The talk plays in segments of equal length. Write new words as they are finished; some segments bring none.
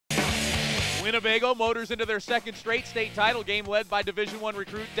Winnebago motors into their second straight state title game, led by Division I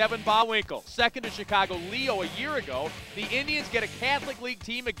recruit Devin Bawwinkle. Second to Chicago Leo a year ago, the Indians get a Catholic League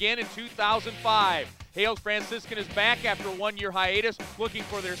team again in 2005. Hales Franciscan is back after a one-year hiatus, looking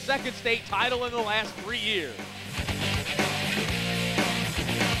for their second state title in the last 3 years.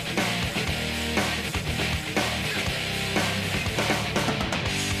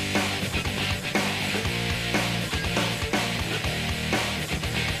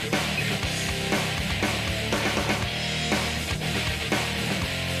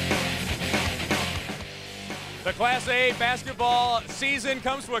 The Class A basketball season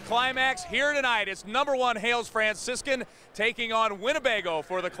comes to a climax here tonight. It's #1 Hales Franciscan taking on Winnebago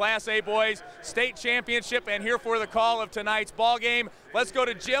for the Class A boys state championship. And here for the call of tonight's ball game, let's go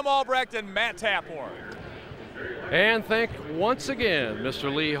to Jim Albrecht and Matt Taphorn. And thank once again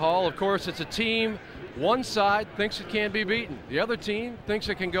Mr. Lee Hall. Of course, it's a team. One side thinks it can be beaten. The other team thinks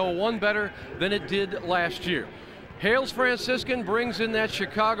it can go one better than it did last year. Hales Franciscan brings in that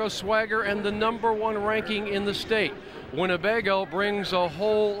Chicago swagger and the #1 ranking in the state. Winnebago brings a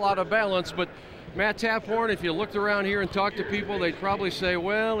whole lot of balance, but Matt Taphorn, if you looked around here and talked to people, they'd probably say,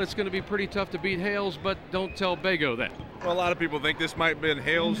 well, it's going to be pretty tough to beat Hales, but don't tell Bago that. Well, a lot of people think this might have been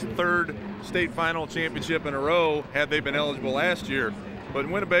Hales' third state final championship in a row had they been eligible last year. But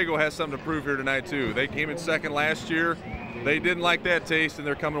Winnebago has something to prove here tonight, too. They came in second last year. They didn't like that taste, and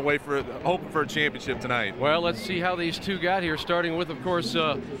they're coming away hoping for a championship tonight. Well, let's see how these two got here, starting with, of course,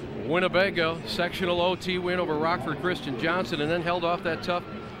 Winnebago, sectional OT win over Rockford Christian Johnson, and then held off that tough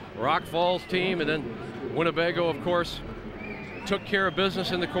Rock Falls team. And then Winnebago, of course, took care of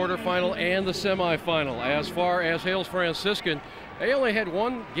business in the quarterfinal and the semifinal. As far as Hales Franciscan, they only had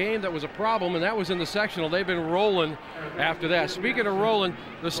one game that was a problem, and that was in the sectional. They've been rolling after that. Speaking of rolling,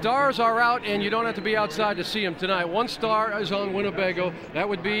 the stars are out, and you don't have to be outside to see them tonight. One star is on Winnebago. That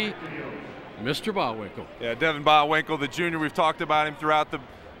would be Mr. Bawwinkle. Yeah, Devin Bawwinkle, the junior. We've talked about him throughout the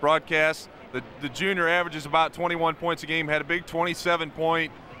broadcast. The junior averages about 21 points a game, had a big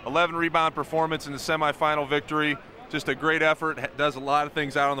 27-point, 11-rebound performance in the semifinal victory. Just a great effort, does a lot of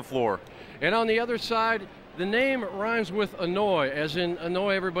things out on the floor. And on the other side, the name rhymes with annoy, as in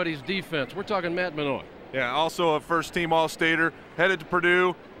annoy everybody's defense. We're talking Matt Manoy. Yeah, also a first-team All-Stater, headed to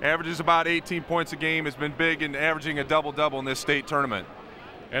Purdue, averages about 18 points a game, has been big in averaging a double-double in this state tournament.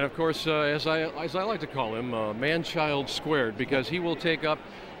 And of course, as I like to call him, man-child squared, because he will take up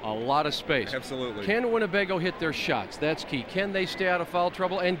a lot of space. Absolutely. Can Winnebago hit their shots? That's key. Can they stay out of foul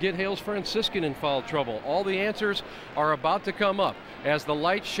trouble and get Hales Franciscan in foul trouble? All the answers are about to come up as the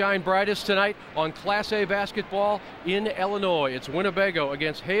lights shine brightest tonight on Class A basketball in Illinois. It's Winnebago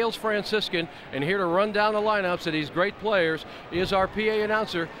against Hales Franciscan, and here to run down the lineups of these great players is our PA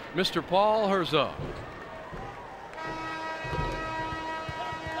announcer, Mr. Paul Herzog.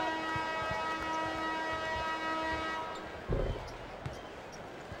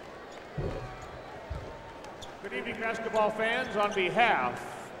 Good evening, basketball fans. On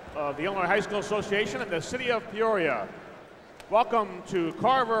behalf of the Illinois High School Association and the City of Peoria, welcome to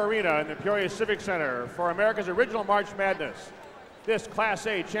Carver Arena in the Peoria Civic Center for America's original March Madness. This Class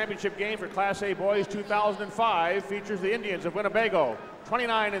A championship game for Class A boys 2005 features the Indians of Winnebago,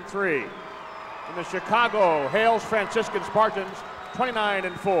 29-3, and the Chicago Hales Franciscan Spartans,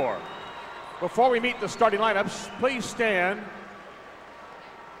 29-4. Before we meet the starting lineups, please stand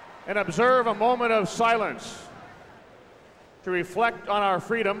and observe a moment of silence to reflect on our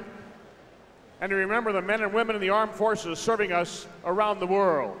freedom and to remember the men and women in the armed forces serving us around the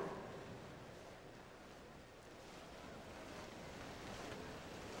world.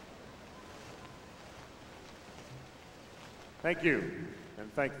 Thank you,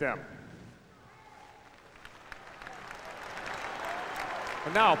 and thank them.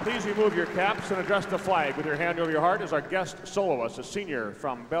 And now, please remove your caps and address the flag with your hand over your heart as our guest soloist, a senior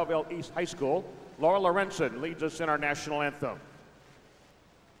from Belleville East High School, Laura Lorenzen, leads us in our national anthem.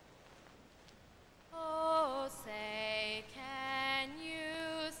 Oh, say, can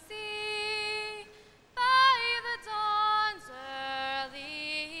you see by the dawn's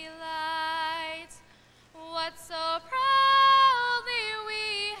early light what so proudly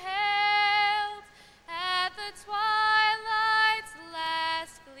we hailed at the twilight's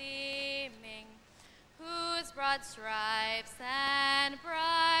last gleaming, whose broad stripes and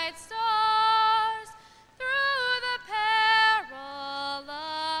bright stars through the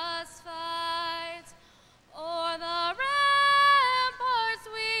perilous fight o'er the ramparts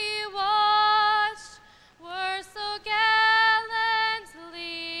we watched were so gallantly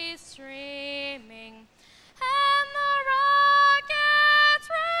streaming, and the rockets'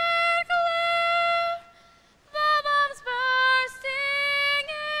 red glare, the bombs bursting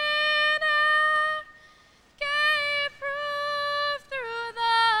in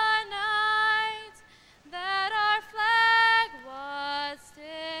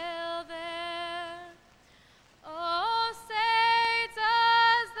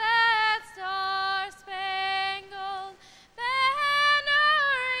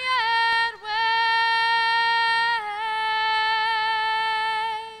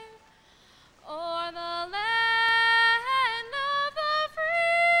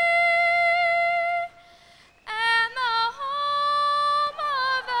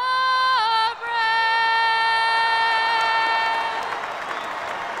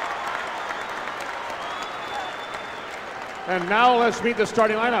And now let's meet the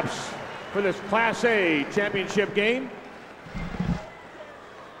starting lineups for this Class A championship game.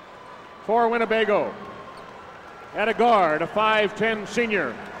 For Winnebago, at a guard, a 5'10"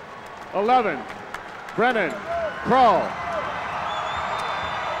 senior, 11, Brennan Krull.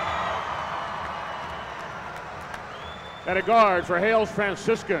 At a guard for Hales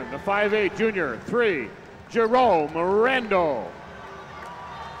Franciscan, a 5'8" junior, 3, Jerome Randall.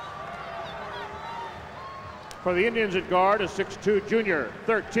 For the Indians at guard, a 6'2" junior,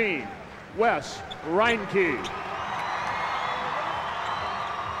 13, Wes Reinke.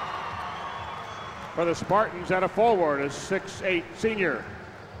 For the Spartans at a forward, a 6'8" senior,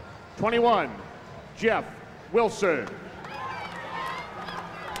 21, Jeff Wilson.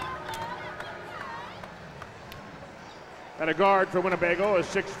 At a guard for Winnebago, a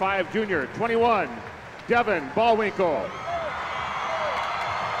 6'5" junior, 21, Devin Ballwinkle.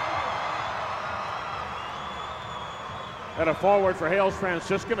 At a forward for Hales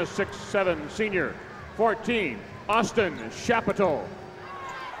Franciscan, a 6'7" senior, 14, Austin Chapital.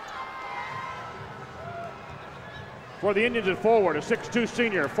 For the Indians at forward, a 6'2"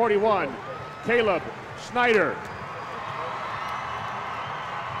 senior, 41, Caleb Snyder.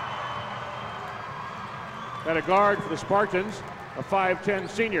 At a guard for the Spartans, a 5'10"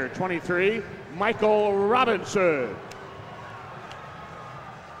 senior, 23, Michael Robinson.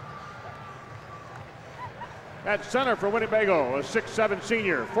 At center for Winnebago, a 6'7"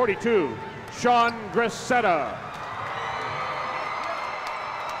 senior, 42, Sean Grisetta.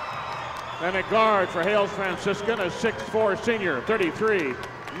 And at guard for Hales Franciscan, a 6'4" senior, 33,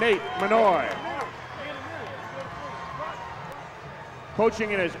 Nate Manoy.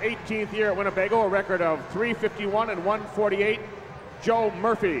 Coaching in his 18th year at Winnebago, a record of .351 and .148, Joe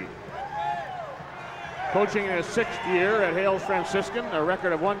Murphy. Coaching in his 6th year at Hales Franciscan, a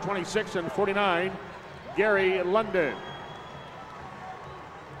record of .126 and .49, Gary London.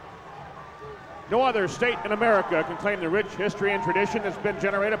 No other state in America can claim the rich history and tradition that's been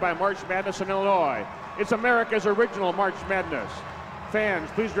generated by March Madness in Illinois. It's America's original March Madness. Fans,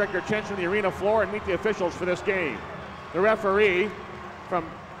 please direct your attention to the arena floor and meet the officials for this game. The referee from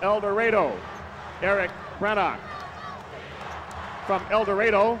El Dorado, Eric Brannock. From El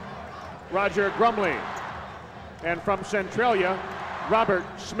Dorado, Roger Grumley. And from Centralia, Robert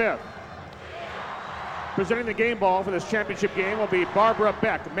Smith. Presenting the game ball for this championship game will be Barbara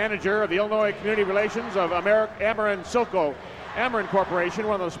Beck, manager of the Illinois Community Relations of Ameren Silco, Ameren Corporation,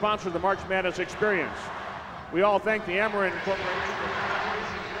 one of the sponsors of the March Madness experience. We all thank the Ameren Corporation.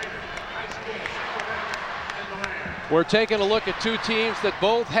 We're taking a look at two teams that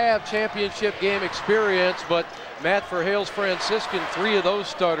both have championship game experience, but Matt, for Hales Franciscan, 3 of those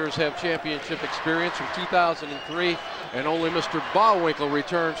starters have championship experience from 2003, and only Mr. Ballwinkle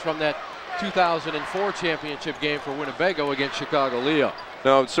returns from that 2004 championship game for Winnebago against Chicago Leo.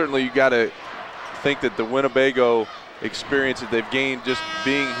 No, certainly you got to think that the Winnebago experience that they've gained just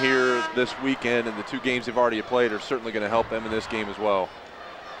being here this weekend and the 2 games they've already played are certainly going to help them in this game as well.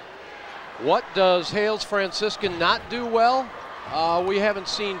 What does Hales Franciscan not do well? We haven't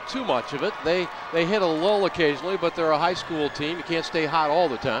seen too much of it. They hit a lull occasionally, but they're a high school team. You can't stay hot all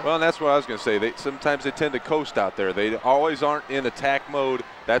the time. Well, and that's what I was going to say. Sometimes they tend to coast out there. They always aren't in attack mode.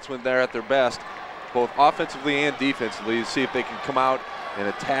 That's when they're at their best, both offensively and defensively, to see if they can come out and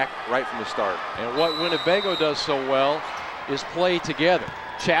attack right from the start. And what Winnebago does so well is play together.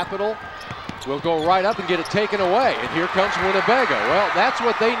 Chapital will go right up and get it taken away. And here comes Winnebago. Well, that's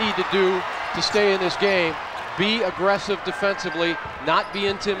what they need to do to stay in this game. Be aggressive defensively, not be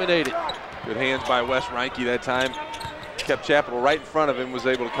intimidated. Good hands by Wes Reinke that time. Kept Chapital right in front of him, was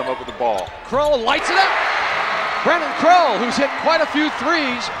able to come up with the ball. Krull lights it up. Brennan Krull, who's hit quite a few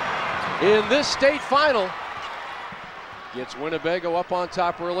threes in this state final, gets Winnebago up on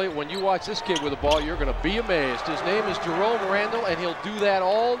top early. When you watch this kid with the ball, you're going to be amazed. His name is Jerome Randall, and he'll do that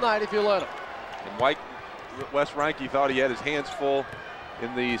all night if you let him. And Wes Reinke thought he had his hands full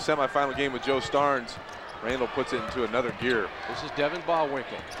in the semifinal game with Joe Starnes. Randall puts it into another gear. This is Devin Ballwinkle,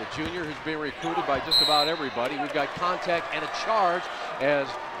 the junior who's been recruited by just about everybody. We've got contact and a charge as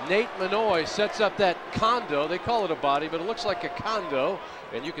Nate Manoy sets up that condo. They call it a body, but it looks like a condo.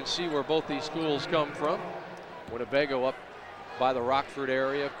 And you can see where both these schools come from. Winnebago up by the Rockford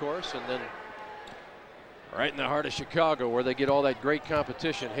area, of course, and then right in the heart of Chicago where they get all that great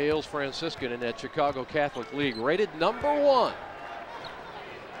competition. Hales Franciscan in that Chicago Catholic League, rated #1.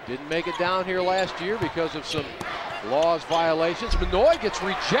 Didn't make it down here last year because of some laws violations. Manoy gets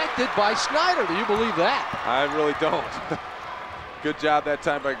rejected by Snyder. Do you believe that? I really don't. Good job that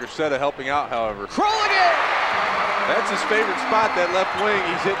time by Grisetta helping out, however. Krull again! That's his favorite spot, that left wing.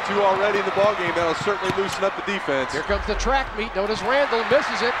 He's hit 2 already in the ballgame. That'll certainly loosen up the defense. Here comes the track meet. Notice Randall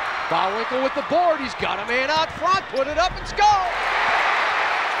misses it. Ballwinkle with the board. He's got a man out front. Put it up and score.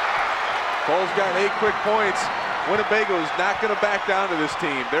 Cole's got 8 quick points. Winnebago is not going to back down to this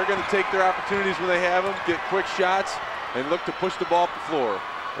team. They're going to take their opportunities when they have them, get quick shots, and look to push the ball up the floor.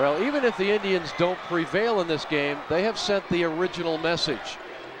 Well, even if the Indians don't prevail in this game, they have sent the original message.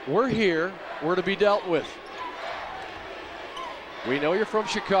 We're here. We're to be dealt with. We know you're from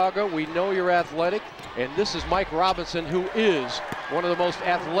Chicago. We know you're athletic. And this is Mike Robinson, who is one of the most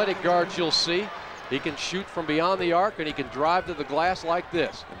athletic guards you'll see. He can shoot from beyond the arc, and he can drive to the glass like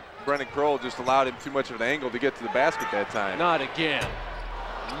this. Brennan Kroll just allowed him too much of an angle to get to the basket that time. Not again.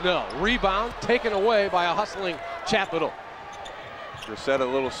 No. Rebound taken away by a hustling Chapel. Brissett a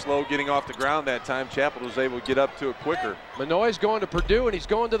little slow getting off the ground that time. Chapel was able to get up to it quicker. Manoy's going to Purdue, and he's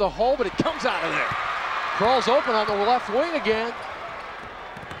going to the hole, but it comes out of there. Kroll's open on the left wing again.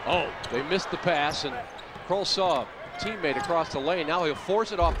 Oh, they missed the pass, and Kroll saw a teammate across the lane. Now he'll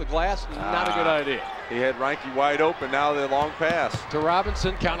force it off the glass. Not a good idea. He had Reinke wide open. Now the long pass. To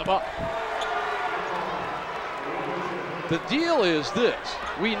Robinson, count him up. The deal is this.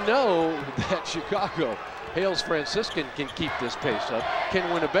 We know that Chicago, Hales Franciscan can keep this pace up.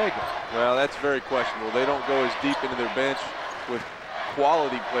 Can Winnebago? Well, that's very questionable. They don't go as deep into their bench with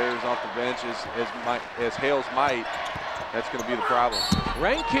quality players off the bench as Hales might. That's going to be the problem.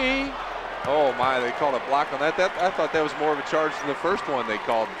 Reinke. Oh my, they called a block on that. I thought that was more of a charge than the first one they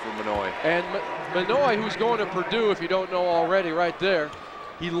called for Manoy. And Manoy, who's going to Purdue, if you don't know already, right there,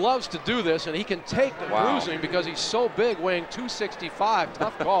 he loves to do this, and he can take the bruising because he's so big, weighing 265.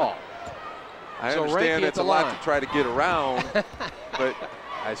 Tough call. I understand it's a lot to try to get around, but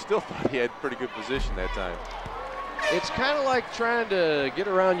I still thought he had pretty good position that time. It's kind of like trying to get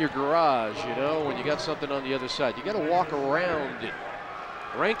around your garage, you know, when you got something on the other side. You got to walk around it.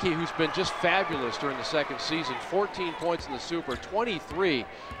 Reinke, who's been just fabulous during the second season, 14 points in the Super, 23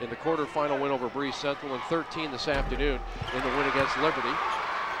 in the quarterfinal win over Breeze Central, and 13 this afternoon in the win against Liberty.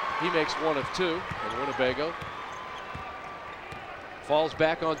 He makes 1 of 2, and Winnebago falls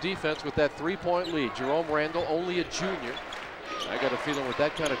back on defense with that 3-point lead. Jerome Randall, only a junior. I got a feeling with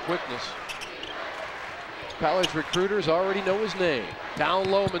that kind of quickness, college recruiters already know his name. Down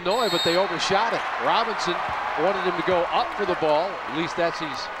low Manoy, but they overshot it. Robinson wanted him to go up for the ball. At least that's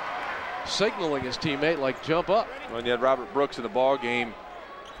he's signaling his teammate, like jump up. When you had Robert Brooks in the ball game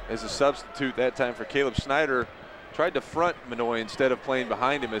as a substitute that time for Caleb Snyder, tried to front Manoy instead of playing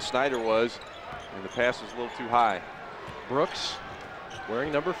behind him as Snyder was, and the pass was a little too high. Brooks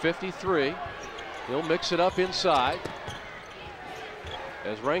wearing number 53. He'll mix it up inside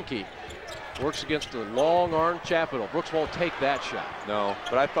as Reinke works against the long-armed Chapel. Brooks won't take that shot. No,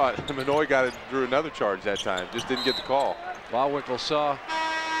 but I thought Manoy drew another charge that time. Just didn't get the call. Ballwinkle saw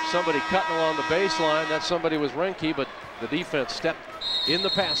somebody cutting along the baseline. That somebody was Reinke, but the defense stepped in the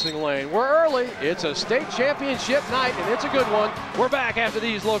passing lane. We're early. It's a state championship night, and it's a good one. We're back after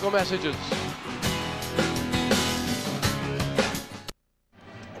these local messages.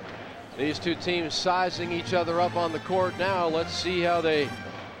 These two teams sizing each other up on the court now. Let's see how they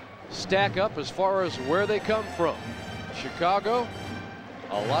stack up as far as where they come from. Chicago,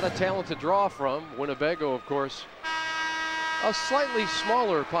 a lot of talent to draw from. Winnebago, of course, a slightly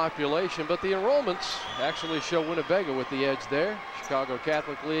smaller population, but the enrollments actually show Winnebago with the edge there. Chicago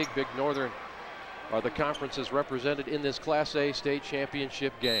Catholic League, Big Northern are the conferences represented in this Class A state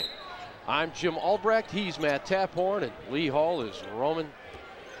championship game. I'm Jim Albrecht, he's Matt Taphorn, and Lee Hall is roaming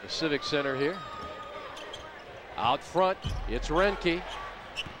the Civic Center here. Out front, it's Reinke.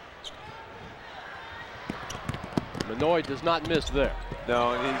 Manoy does not miss there.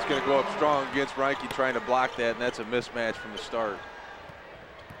 No, and he's going to go up strong against Reinke trying to block that, and that's a mismatch from the start.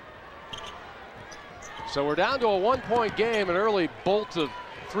 So we're down to a 1-point game, an early bolt of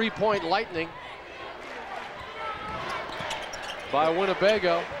 3-point lightning by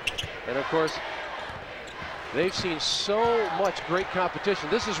Winnebago. And of course, they've seen so much great competition.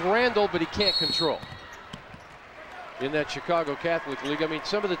 This is Randall, but he can't control. In that Chicago Catholic League, I mean,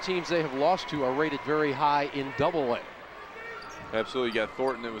 some of the teams they have lost to are rated very high in Double-A. Absolutely. You got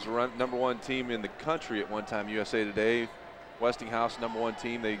Thornton, that was #1 team in the country at one time, USA Today. Westinghouse, #1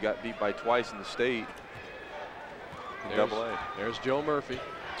 team. They got beat by twice in the state in Double-A. There's Joe Murphy.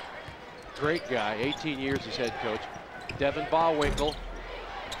 Great guy, 18 years as head coach. Devin Ballwinkle.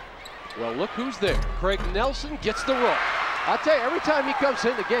 Well, look who's there. Craig Nelson gets the roll. I'll tell you, every time he comes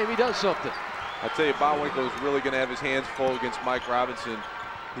in the game, he does something. I tell you, Ballwinkle is really going to have his hands full against Mike Robinson.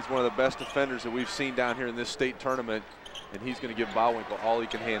 He's one of the best defenders that we've seen down here in this state tournament, and he's going to give Ballwinkle all he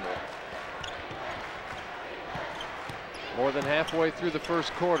can handle. More than halfway through the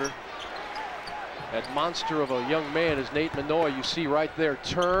first quarter. That monster of a young man is Nate Manoy. You see right there,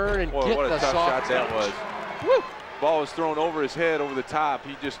 turn and Boy, get what a the tough soft shot that was. Woo! Ball was thrown over his head, over the top.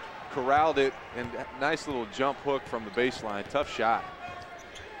 He just corralled it, and nice little jump hook from the baseline. Tough shot.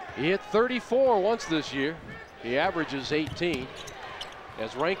 He hit 34 once this year. He averages 18.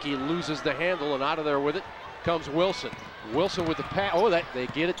 As Reinke loses the handle, and out of there with it comes Wilson. Wilson with the pass. Oh, they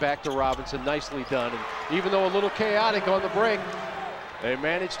get it back to Robinson. Nicely done. And even though a little chaotic on the break, they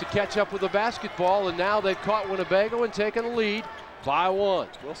managed to catch up with the basketball, and now they've caught Winnebago and taken the lead by 1.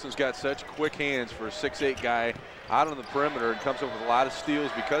 Wilson's got such quick hands for a 6'8" guy out on the perimeter, and comes up with a lot of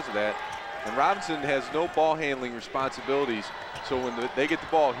steals because of that. And Robinson has no ball handling responsibilities, so when they get the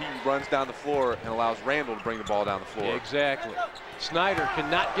ball, he runs down the floor and allows Randall to bring the ball down the floor. Exactly. Snyder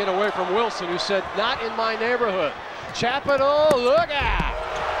cannot get away from Wilson, who said, "Not in my neighborhood." Chapel, look out!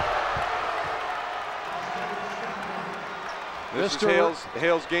 This is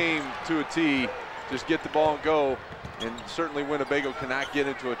Hales' game to a T. Just get the ball and go. And certainly Winnebago cannot get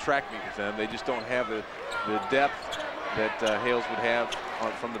into a track meet with them. They just don't have the depth that Hales would have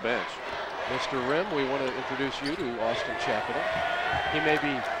from the bench. Mr. Rim, we want to introduce you to Austin Chapel. He may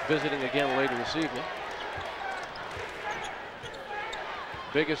be visiting again later this evening.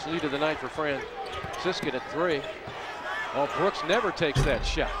 Biggest lead of the night for Franciscan at 3. Oh, Brooks never takes that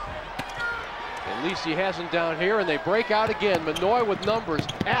shot. At least he hasn't down here, and they break out again. Manoy with numbers.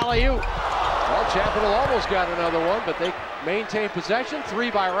 Alley-oop. Well, Chapel almost got another one, but they maintain possession.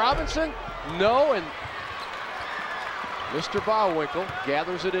 3 by Robinson. No, and Mr. Bowwinkle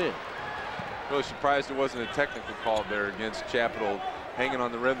gathers it in. Really surprised there wasn't a technical call there against Chapel. Hanging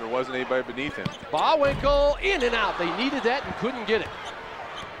on the rim, there wasn't anybody beneath him. Bowwinkle in and out. They needed that and couldn't get it.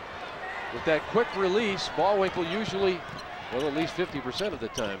 With that quick release, Bowwinkle usually, well, at least 50% of the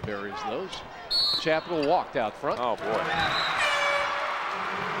time buries those. Chapel walked out front. Oh, boy.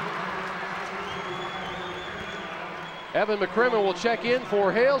 Evan McCrimmon will check in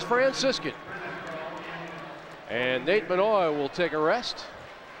for Hales Franciscan. And Nate Manoy will take a rest.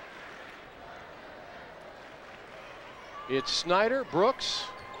 It's Snyder, Brooks,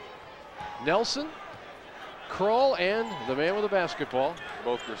 Nelson, Kroll, and the man with the basketball.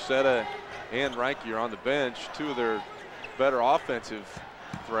 Both Gracetta and Reinke are on the bench, 2 of their better offensive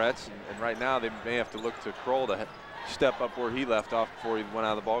threats, and right now they may have to look to Kroll to step up where he left off before he went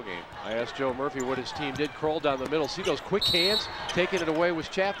out of the ball game. I asked Joe Murphy what his team did. Kroll down the middle. See those quick hands? Taking it away was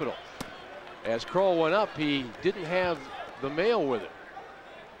Chapel. As Kroll went up, he didn't have the mail with it.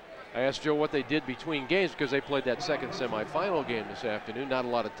 I asked Joe what they did between games because they played that second semifinal game this afternoon. Not a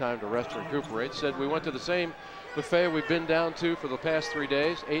lot of time to rest or recuperate. Said, we went to the same buffet we've been down to for the past 3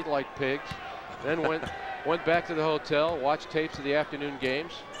 days, ate like pigs, then went back to the hotel, watched tapes of the afternoon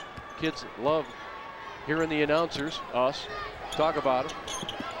games. Kids love hearing the announcers, us, talk about it.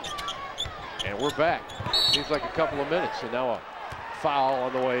 And we're back. Seems like a couple of minutes, and now a foul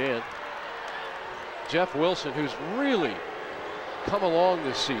on the way in. Jeff Wilson, who's really come along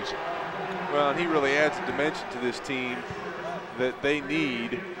this season. Well, and he really adds a dimension to this team that they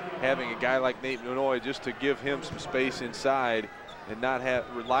need, having a guy like Nate Manoy just to give him some space inside and not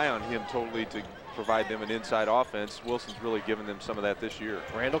rely on him totally to provide them an inside offense. Wilson's really given them some of that this year.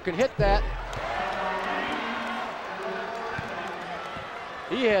 Randall can hit that.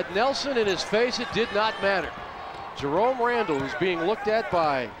 He had Nelson in his face. It did not matter. Jerome Randall, who's being looked at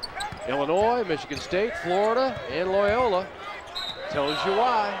by Illinois, Michigan State, Florida, and Loyola, tells you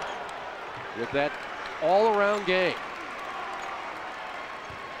why with that all-around game.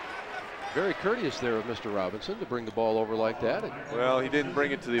 Very courteous there of Mr. Robinson to bring the ball over like that. Well, he didn't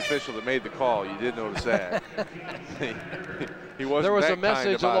bring it to the official that made the call. You did notice that. He wasn't there was that a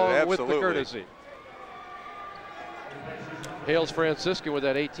message kind about along it. with the courtesy. Hales Franciscan with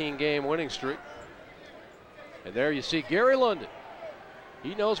that 18-game winning streak. And there you see Gary London.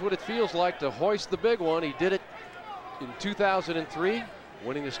 He knows what it feels like to hoist the big one. He did it in 2003,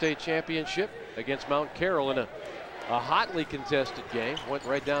 winning the state championship against Mount Carroll in a hotly contested game. Went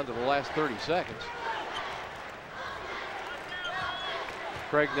right down to the last 30 seconds.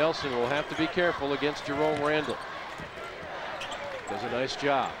 Craig Nelson will have to be careful against Jerome Randall. Does a nice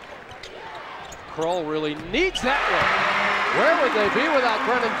job. Kroll really needs that one. Where would they be without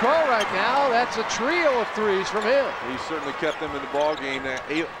Brendan Kroll right now? That's a trio of threes from him. He certainly kept them in the ball game.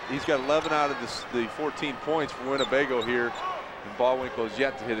 He's got 11 out of the 14 points for Winnebago here, and Ballwinkle has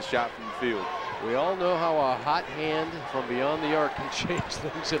yet to hit a shot from the field. We all know how a hot hand from beyond the arc can change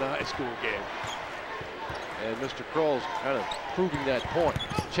things in a high school game. And Mr. Kroll's kind of proving that point.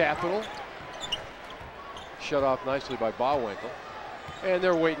 Chapel shut off nicely by Ballwinkle. And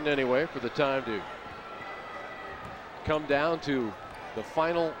they're waiting anyway for the time to come down to the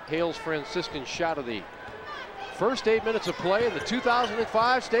final Hales Franciscan shot of the first 8 minutes of play in the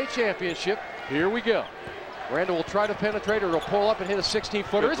 2005 state championship. Here we go. Randall will try to penetrate, or he'll pull up and hit a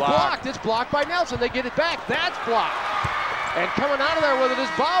 16-footer. It's blocked. It's blocked by Nelson. They get it back. That's blocked. And coming out of there with it is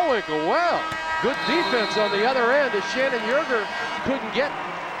Ballwinkle. Well, good defense on the other end as Shannon Yerger couldn't get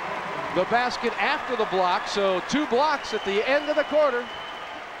the basket after the block. So 2 blocks at the end of the quarter.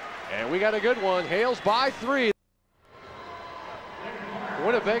 And we got a good one. Hales by 3.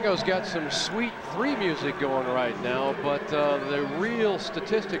 Winnebago's got some sweet 3 music going right now, but the real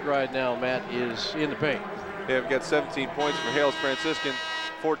statistic right now, Matt, is in the paint. They've got 17 points for Hales Franciscan.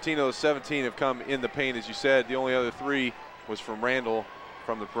 14 of those 17 have come in the paint, as you said. The only other 3 was from Randall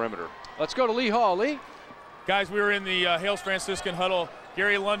from the perimeter. Let's go to Lee Hall. Lee? Guys, we were in the Hales Franciscan huddle.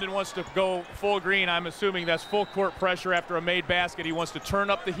 Gary London wants to go full green. I'm assuming that's full court pressure after a made basket. He wants to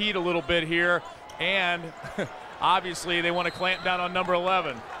turn up the heat a little bit here, and obviously they want to clamp down on number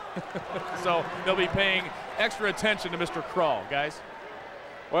 11. So they'll be paying extra attention to Mr. Kral, guys.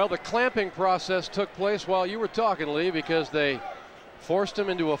 Well, the clamping process took place while you were talking, Lee, because they forced him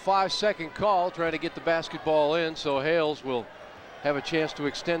into a 5-second call trying to get the basketball in, so Hales will have a chance to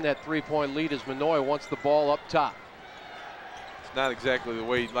extend that 3-point lead as Manoy wants the ball up top. It's not exactly the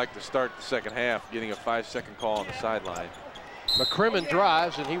way you'd like to start the second half, getting a 5-second call on the sideline. McCrimmon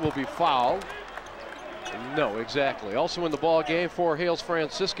drives, and he will be fouled. No, exactly. Also in the ball game for Hales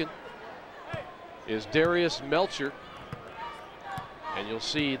Franciscan is Darius Melcher. And you'll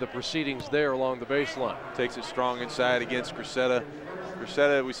see the proceedings there along the baseline. Takes it strong inside against Grissetta.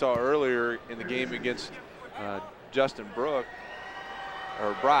 Grissetta, we saw earlier in the game against Justin Brock,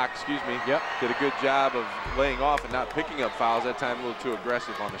 excuse me. Yep. Did a good job of laying off and not picking up fouls. That time a little too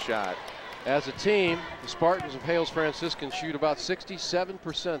aggressive on the shot. As a team, the Spartans of Hales Franciscan shoot about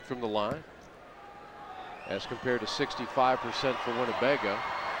 67% from the line, as compared to 65% for Winnebago.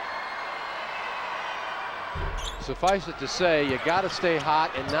 Suffice it to say, you got to stay hot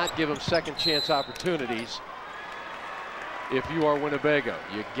and not give them second chance opportunities. If you are Winnebago,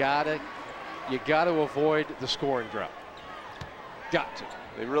 you gotta avoid the scoring drought. Got to.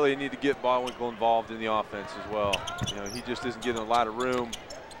 They really need to get Ballwinkle involved in the offense as well. You know, he just isn't getting a lot of room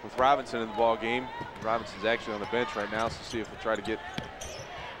with Robinson in the ball game. Robinson's actually on the bench right now, so see if we'll try to get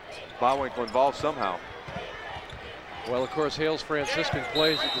Ballwinkle involved somehow. Well, of course, Hales Franciscan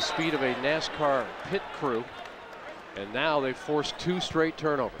plays at the speed of a NASCAR pit crew. And now they've forced 2 straight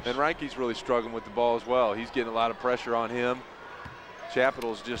turnovers. And Reinke's really struggling with the ball as well. He's getting a lot of pressure on him.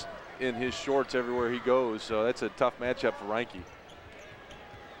 Chapel's just in his shorts everywhere he goes, so that's a tough matchup for Reinke.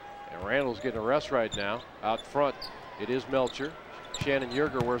 And Randall's getting a rest right now. Out front, it is Melcher. Shannon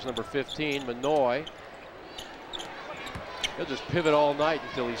Yerger wears number 15. Manoy. He'll just pivot all night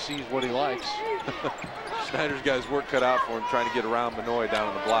until he sees what he likes. Snyder's got his work cut out for him trying to get around Manoy down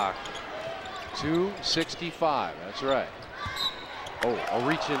on the block. 265, that's right. Oh, a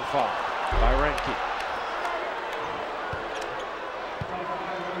reach-in foul by Reinke.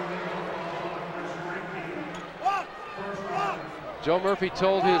 Joe Murphy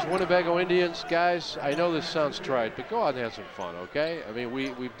told his Winnebago Indians, guys, I know this sounds trite, but go out and have some fun, okay? I mean,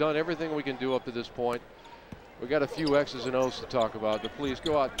 we've done everything we can do up to this point. We got a few X's and O's to talk about, but please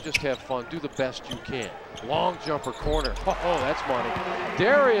go out and just have fun. Do the best you can. Long jumper corner. Oh, that's money.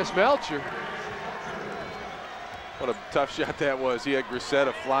 Darius Melcher. What a tough shot that was. He had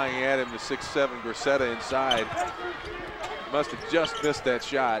Grissetta flying at him, the 6'7" Grissetta inside. Must have just missed that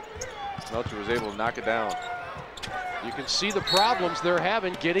shot. Melcher was able to knock it down. You can see the problems they're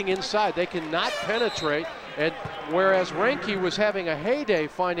having getting inside. They cannot penetrate, and whereas Reinke was having a heyday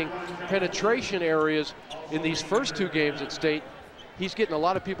finding penetration areas in these first 2 games at State, he's getting a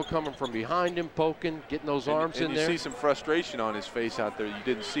lot of people coming from behind him, poking, getting those arms in there. You see some frustration on his face out there you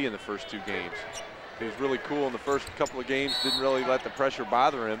didn't see in the first 2 games. He was really cool in the first couple of games, didn't really let the pressure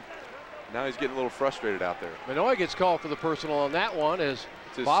bother him. Now he's getting a little frustrated out there. Manoy gets called for the personal on that one as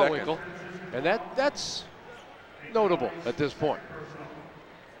Ballwinkle, and that's notable at this point.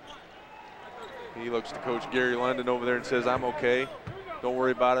 He looks to Coach Gary London over there and says, I'm okay. Don't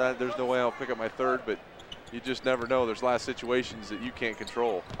worry about it. There's no way I'll pick up my 3rd, but you just never know. There's a lot of situations that you can't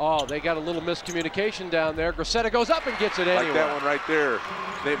control. Oh, they got a little miscommunication down there. Grissetta goes up and gets it anyway. Like that one right there.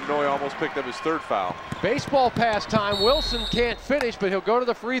 Nate Manoy almost picked up his 3rd foul. Baseball pass time. Wilson can't finish, but he'll go to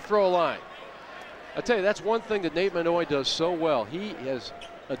the free throw line. I tell you, that's one thing that Nate Manoy does so well. He is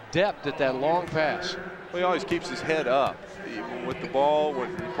adept at that long pass. Well, he always keeps his head up. Even with the ball, when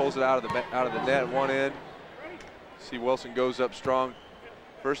he pulls it out of the net one end. See Wilson goes up strong.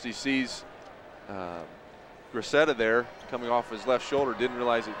 First he sees Grissetta there coming off his left shoulder. Didn't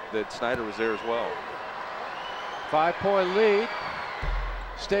realize that Snyder was there as well. 5-point lead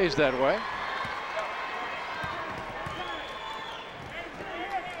stays that way.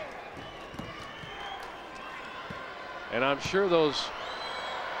 And I'm sure those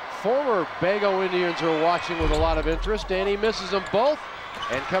former Bago Indians are watching with a lot of interest, and he misses them both,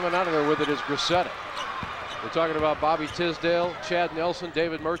 and coming out of there with it is Grissetta. We're talking about Bobby Tisdale, Chad Nelson,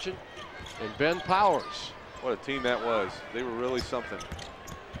 David Merchant, and Ben Powers. What a team that was. They were really something.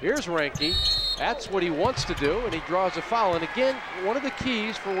 Here's Ranke. That's what he wants to do, and he draws a foul. And again, one of the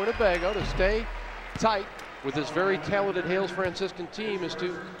keys for Winnebago to stay tight with this very talented Hales Franciscan team is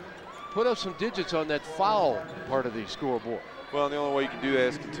to put up some digits on that foul part of the scoreboard. Well, the only way you can do that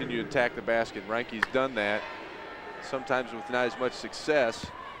is continue to attack the basket. Ranke's done that, sometimes with not as much success,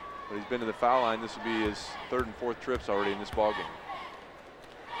 but he's been to the foul line. This will be his 3rd and 4th trips already in this ballgame.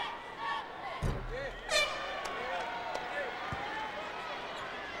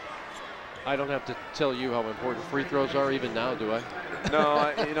 I don't have to tell you how important free throws are even now, do I?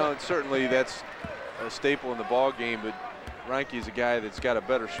 No, you know, certainly that's a staple in the ball game, but Ranke is a guy that's got a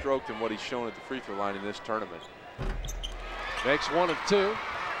better stroke than what he's shown at the free throw line in this tournament. Makes 1 of 2.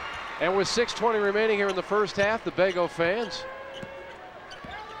 And with 6:20 remaining here in the first half, the Bago fans.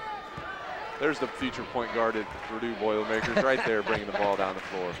 There's the future point guard at Purdue Boilermakers right there bringing the ball down the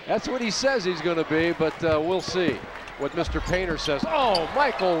floor. That's what he says he's going to be, but we'll see what Mr. Painter says. Oh,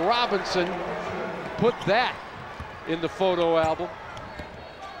 Michael Robinson put that in the photo album.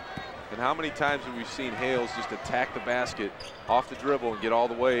 And how many times have we seen Hales just attack the basket off the dribble and get all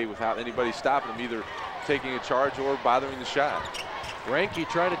the way without anybody stopping him, either taking a charge or bothering the shot? Ranke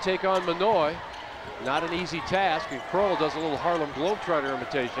trying to take on Manoy. Not an easy task, and Kroll does a little Harlem Globetrotter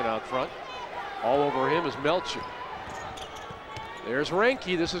imitation out front. All over him is Melcher. There's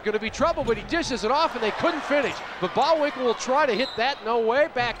Ranke. This is going to be trouble, but he dishes it off, and they couldn't finish. But Ballwinkle will try to hit that. No way.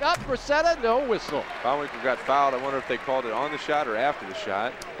 Back up. Grissetta, no whistle. Ballwinkle got fouled. I wonder if they called it on the shot or after the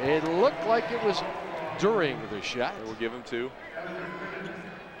shot. It looked like it was during the shot. We'll give him 2.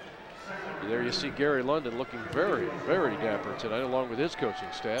 There you see Gary London looking very, very dapper tonight, along with his coaching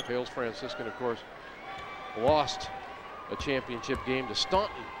staff. Hales Franciscan, of course, lost a championship game to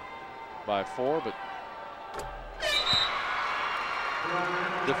Staunton by 4, but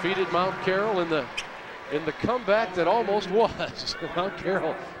defeated Mount Carroll in the comeback that almost was. Mount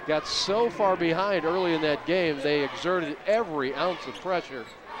Carroll got so far behind early in that game, they exerted every ounce of pressure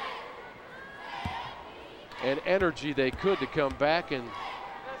and energy they could to come back, and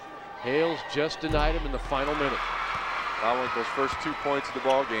Hales just denied him in the final minute. Ballwinkle's first 2 points of the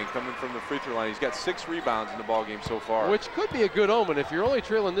ball game coming from the free throw line. He's got 6 rebounds in the ball game so far. Which could be a good omen if you're only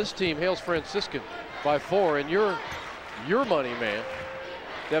trailing this team, Hales Franciscan, by 4, and your money man,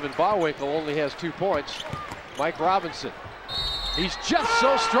 Devin Ballwinkle, only has 2 points. Mike Robinson, he's just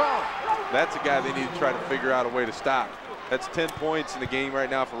so strong. That's a guy they need to try to figure out a way to stop. That's 10 points in the game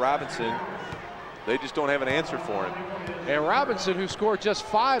right now for Robinson. They just don't have an answer for him. And Robinson, who scored just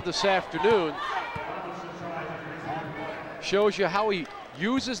 5 this afternoon, shows you how he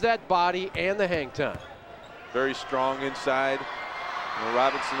uses that body and the hang time. Very strong inside. You know,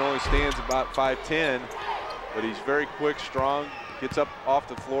 Robinson only stands about 5'10", but he's very quick, strong, gets up off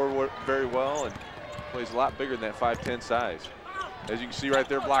the floor very well, and plays a lot bigger than that 5'10" size. As you can see right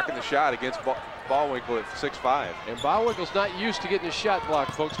there, blocking the shot against Ballwinkle at 6'5". And Ballwinkle's not used to getting his shot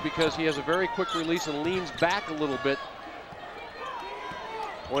blocked, folks, because he has a very quick release and leans back a little bit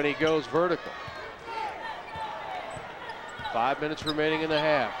when he goes vertical. 5 minutes remaining in the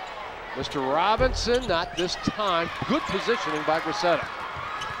half. Mr. Robinson, not this time. Good positioning by Grissetta.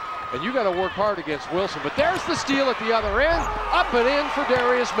 And you got to work hard against Wilson. But there's the steal at the other end. Up and in for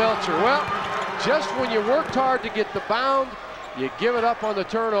Darius Melcher. Well, just when you worked hard to get the bound, you give it up on the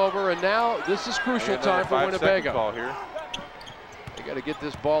turnover. And now this is crucial time for Winnebago. Ball here. They got to get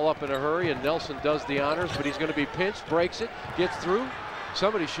this ball up in a hurry, and Nelson does the honors, but he's going to be pinched, breaks it, gets through.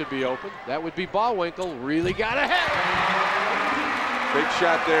 Somebody should be open. That would be Ballwinkle. Really got ahead. Big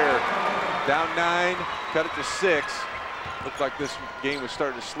shot there. Down 9, cut it to 6. Looked like this game was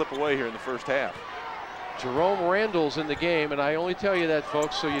starting to slip away here in the first half. Jerome Randall's in the game, and I only tell you that,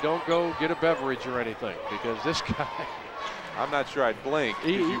 folks, so you don't go get a beverage or anything, because this guy, I'm not sure I'd blink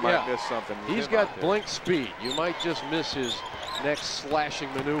because you might miss something. He's got blink speed. You might just miss his next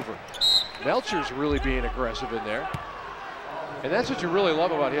slashing maneuver. Melcher's really being aggressive in there. And that's what you really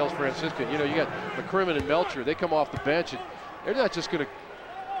love about Hales Franciscan. You know, you got McCrimmon and Melcher. They come off the bench, and they're not just going to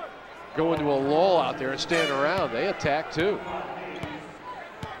go into a lull out there and stand around. They attack too.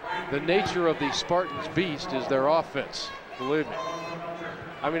 The nature of the Spartans' beast is their offense. Believe me.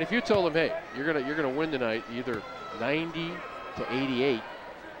 I mean, if you told them, hey, you're gonna win tonight, either 90 to 88,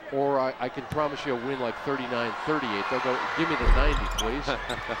 or I can promise you a win like 39-38. They'll go, give me the 90, please.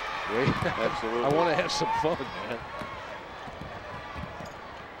 Absolutely. I want to have some fun, man.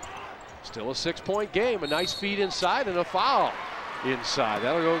 Still a 6-point game. A nice feed inside and a foul inside.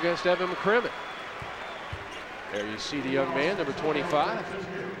 That'll go against Evan McCrimmon. There you see the young man, number 25.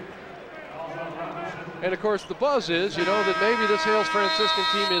 And of course the buzz is, you know, that maybe this Hales Franciscan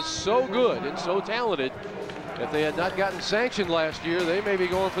team is so good and so talented. If they had not gotten sanctioned last year, they may be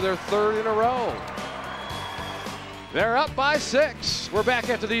going for their 3rd in a row. They're up by 6. We're back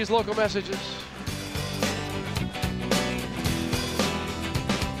after these local messages.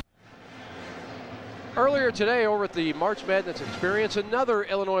 Earlier today over at the March Madness Experience, another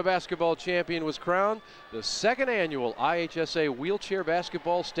Illinois basketball champion was crowned. The 2nd annual IHSA Wheelchair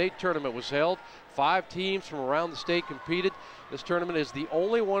Basketball State Tournament was held. 5 teams from around the state competed. This tournament is the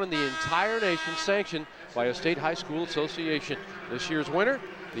only one in the entire nation sanctioned by a state high school association. This year's winner,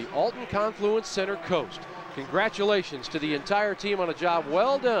 the Alton Confluence Center Coast. Congratulations to the entire team on a job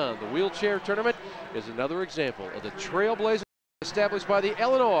well done. The wheelchair tournament is another example of the trailblazer established by the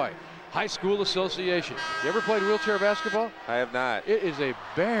Illinois High School Association. You ever played wheelchair basketball? I have not. It is a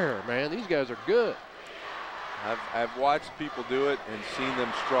bear, man. These guys are good. I've watched people do it and seen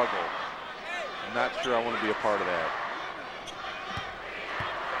them struggle. I'm not sure I want to be a part of that.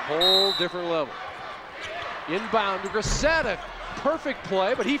 Whole different level. Inbound to Grissett. Perfect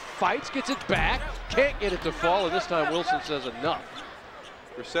play, but he fights, gets it back, can't get it to fall, and this time Wilson says enough.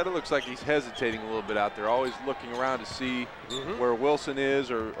 Grissett looks like he's hesitating a little bit out there, always looking around to see where Wilson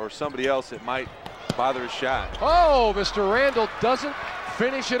is or somebody else that might bother his shot. Oh, Mr. Randall doesn't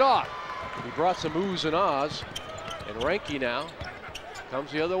finish it off. He brought some oohs and ahs, and Reinke now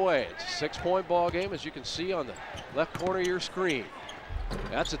comes the other way. It's a 6-point ball game, as you can see on the left corner of your screen.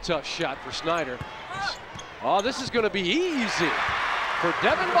 That's a tough shot for Snyder. Oh, this is going to be easy for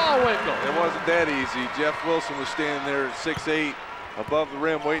Devin Ballwinkle. It wasn't that easy. Jeff Wilson was standing there at 6'8", above the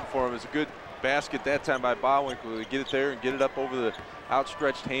rim waiting for him. It's a good basket that time by Ballwinkle to get it there and get it up over the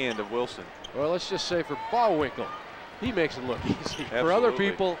outstretched hand of Wilson. Well, let's just say for Ballwinkle, he makes it look easy. Absolutely. For other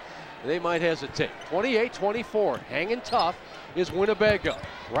people, they might hesitate. 28-24, hanging tough is Winnebago.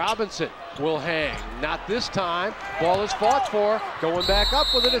 Robinson will hang, not this time. Ball is fought for, going back up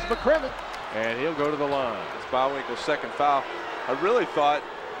with it is McCrimmon, and he'll go to the line. It's Ballwinkle's 2nd foul. I really thought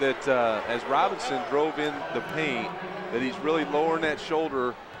that as Robinson drove in the paint, that he's really lowering that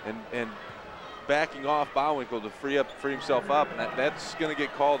shoulder and backing off Ballwinkle to free himself up, and that's going to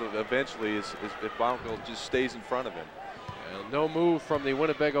get called eventually if Ballwinkle just stays in front of him. And no move from the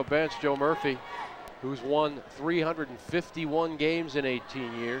Winnebago bench. Joe Murphy, who's won 351 games in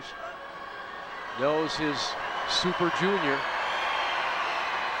 18 years, knows his super junior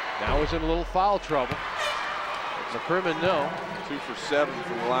now is in a little foul trouble. McCrimmon, no. 2 for 7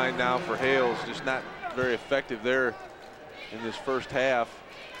 from the line now for Hales, just not very effective there in this first half.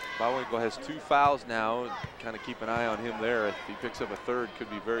 Ballwinkle has 2 fouls now, and kind of keep an eye on him there. If he picks up a 3rd, could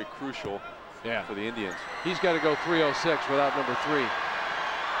be very crucial for the Indians. He's got to go 306 without number 3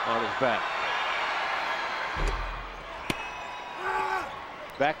 on his back.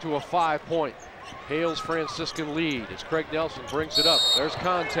 Back to a 5-point Hales Franciscan lead as Craig Nelson brings it up. There's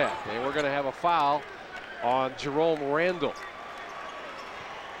contact, and we're going to have a foul on Jerome Randall.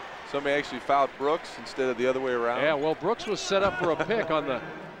 Somebody actually fouled Brooks instead of the other way around. Yeah, well, Brooks was set up for a pick on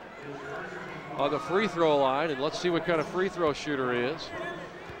the free throw line, and let's see what kind of free throw shooter he is.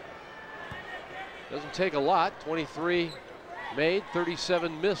 Doesn't take a lot. 23 made,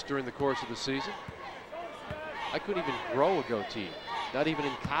 37 missed during the course of the season. I couldn't even grow a goatee, not even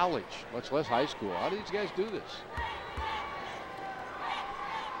in college, much less high school. How do these guys do this?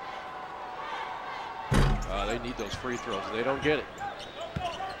 They need those free throws. They don't get it.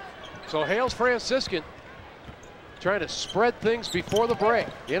 So Hales Franciscan trying to spread things before the break.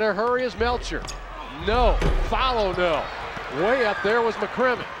 In a hurry is Melcher. No. Follow no. Way up there was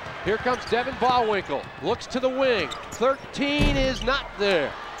McCrimmon. Here comes Devin Ballwinkle. Looks to the wing. 13 is not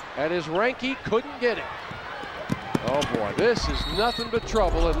there. And his Reinke couldn't get it. Oh boy, this is nothing but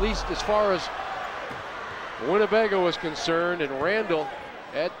trouble, at least as far as Winnebago is concerned. And Randall,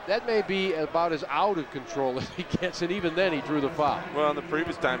 that may be about as out of control as he gets, and even then he drew the foul. Well, on the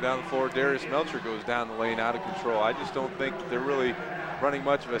previous time down the floor, Darius Melcher goes down the lane out of control. I just don't think they're really running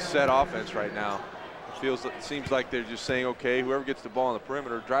much of a set offense right now. It seems like they're just saying, okay, whoever gets the ball on the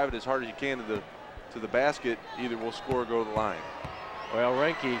perimeter, drive it as hard as you can to the basket. Either we'll score or go to the line. Well,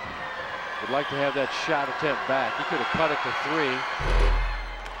 Reinke would like to have that shot attempt back. He could have cut it to 3.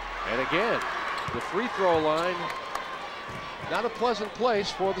 And again, the free throw line, not a pleasant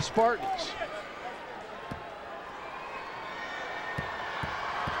place for the Spartans.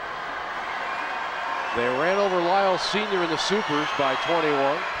 They ran over Lyle Sr. in the Supers by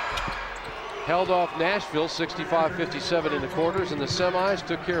 21. Held off Nashville 65-57 in the quarters. In the semis,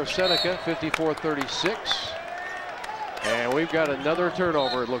 took care of Seneca 54-36. And we've got another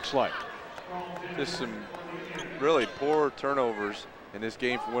turnover, it looks like. Just some really poor turnovers in this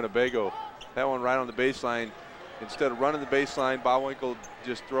game for Winnebago. That one right on the baseline. Instead of running the baseline, Ballwinkle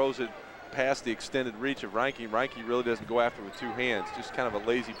just throws it past the extended reach of Reinke. Reinke really doesn't go after it with 2 hands. Just kind of a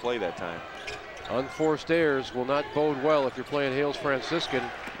lazy play that time. Unforced errors will not bode well if you're playing Hales Franciscan.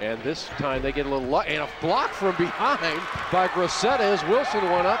 And this time they get a little luck. And a block from behind by Grosetta as Wilson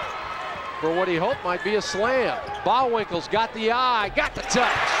went up for what he hoped might be a slam. Ballwinkle's got the eye, got the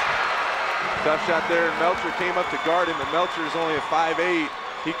touch. Tough shot there, and Melcher came up to guard him, and Melcher is only a 5'8".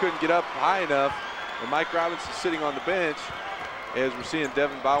 He couldn't get up high enough, and Mike Robinson sitting on the bench as we're seeing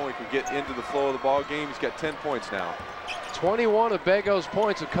Devin Ballwinkle get into the flow of the ball game. He's got 10 points now. 21 of Bego's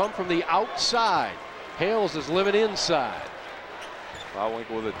points have come from the outside. Hales is living inside.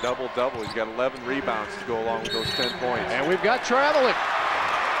 Ballwinkle with a double-double. He's got 11 rebounds to go along with those 10 points. And we've got traveling.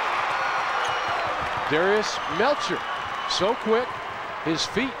 Darius Melcher, so quick, his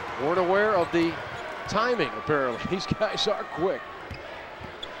feet weren't aware of the timing, apparently. These guys are quick.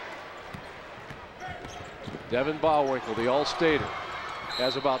 Devin Ballwinkle, the All-Stater,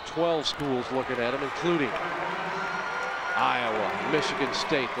 has about 12 schools looking at him, including Iowa, Michigan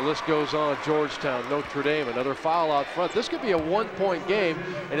State. The list goes on. Georgetown, Notre Dame, another foul out front. This could be a one-point game,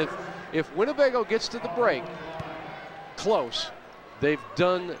 and if Winnebago gets to the break close, they've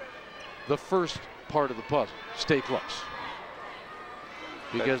done the first part of the puzzle. Stay close.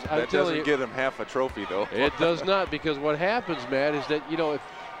 Because that doesn't get him half a trophy, though. It does not, because what happens, Matt, is that, you know,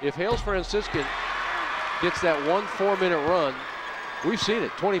 if Hales Franciscan gets that 1 4-minute run, we've seen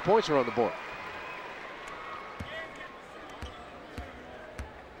it. 20 points are on the board.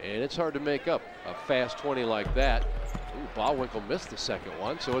 And it's hard to make up a fast 20 like that. Ooh, Ballwinkle missed the second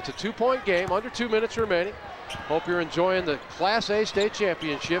one, so it's a 2-point game, under 2 minutes remaining. Hope you're enjoying the Class A state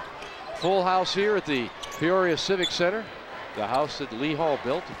championship. Full house here at the Peoria Civic Center. The house that Lee Hall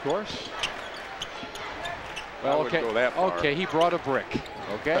built, of course. Well, okay, go that far. Okay, he brought a brick.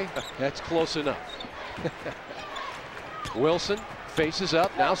 Okay, that's close enough. Wilson faces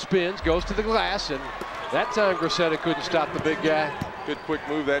up, now spins, goes to the glass, and that time Grosetta couldn't stop the big guy. Good quick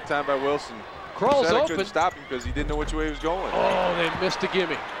move that time by Wilson. Crawls Grosetta open. couldn't stop him because he didn't know which way he was going. Oh, they missed a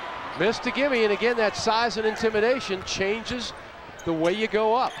gimme. Missed a gimme, and again, that size and intimidation changes the way you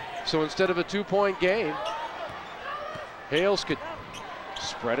go up. So instead of a 2-point game, Hales could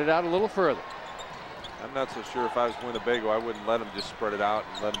spread it out a little further. I'm not so sure if I was Winnebago, I wouldn't let him just spread it out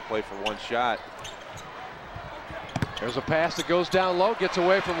and let him play for one shot. There's a pass that goes down low, gets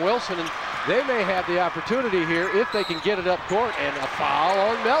away from Wilson, and they may have the opportunity here if they can get it up court, and a foul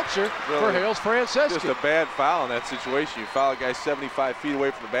on Melcher for Hales Franciscan. Just a bad foul in that situation. You foul a guy 75 feet away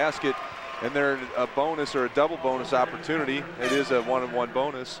from the basket, and they're a bonus or a double bonus opportunity. It is a 1-on-1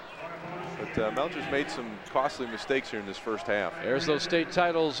 bonus. But Melcher's made some costly mistakes here in this first half. There's those state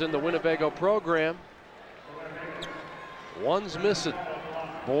titles in the Winnebago program. One's missing.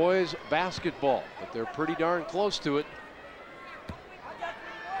 Boys basketball, but they're pretty darn close to it.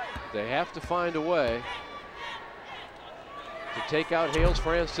 They have to find a way to take out Hales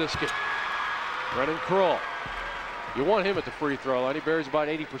Franciscan. Brennan Kroll. You want him at the free throw line. He buries about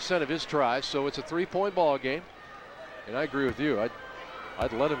 80% of his tries, so it's a 3-point ball game. And I agree with you.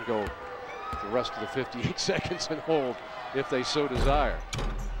 I'd let him go the rest of the 58 seconds and hold if they so desire.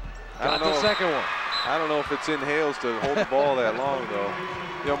 Got the second one. I don't know if it's in Hales to hold the ball that long, though.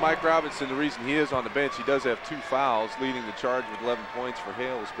 You know, Mike Robinson, the reason he is on the bench, he does have 2 fouls, leading the charge with 11 points for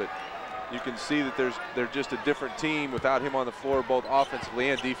Hales. But you can see that they're just a different team without him on the floor, both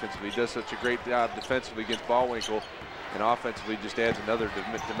offensively and defensively. He does such a great job defensively against Ballwinkle, and offensively just adds another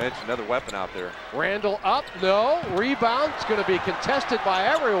dimension, another weapon out there. Randall up, no. Rebound. It's going to be contested by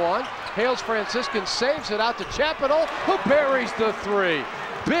everyone. Hales Franciscan saves it out to Chapel, who buries the 3.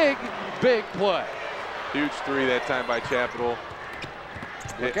 Big, big play. Huge 3 that time by Chapel.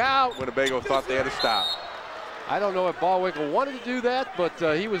 Look out. Winnebago thought they had to stop. I don't know if Ballwinkle wanted to do that, but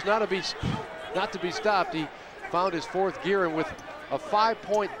he was not to be stopped. He found his 4th gear, and with a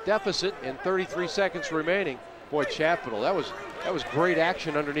 5-point deficit and 33 seconds remaining, boy, Chapel, that was great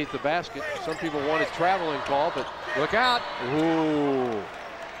action underneath the basket. Some people wanted traveling call, but look out. Ooh.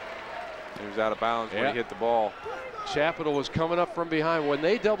 He was out of bounds when he hit the ball. Chapel was coming up from behind. When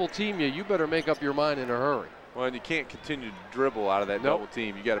they double team you, you better make up your mind in a hurry. Well, and you can't continue to dribble out of that double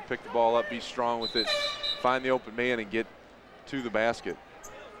team. You got to pick the ball up, be strong with it, find the open man, and get to the basket.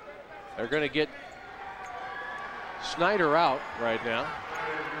 They're going to get Snyder out right now.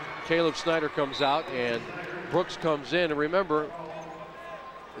 Caleb Snyder comes out and Brooks comes in. And remember,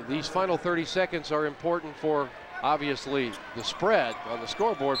 these final 30 seconds are important for, obviously, the spread on the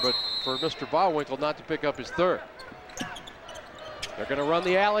scoreboard, but for Mr. Ballwinkle not to pick up his third. They're going to run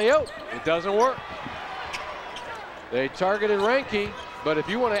the alley-oop. It doesn't work. They targeted Reinke, but if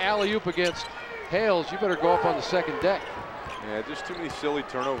you want to alley-oop against Hales, you better go up on the second deck. Yeah, just too many silly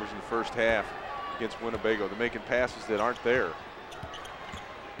turnovers in the first half against Winnebago. They're making passes that aren't there.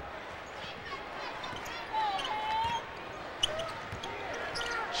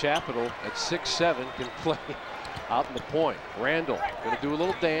 Chapel at 6'7" can play out in the point. Randall going to do a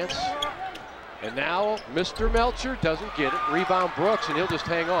little dance. And now Mr. Melcher doesn't get it. Rebound Brooks, and he'll just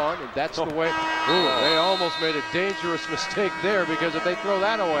hang on, and that's the way. Ooh, they almost made a dangerous mistake there, because if they throw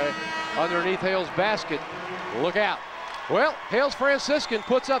that away underneath Hales' basket, look out. Well, Hales Franciscan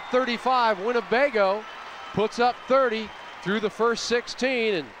puts up 35. Winnebago puts up 30 through the first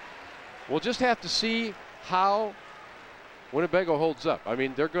 16, and we'll just have to see how Winnebago holds up. I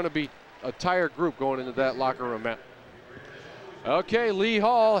mean, they're going to be a tired group going into that locker room. Okay, Lee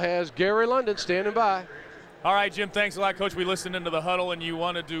Hall has Gary London standing by. All right, Jim, thanks a lot, Coach. We listened into the huddle, and you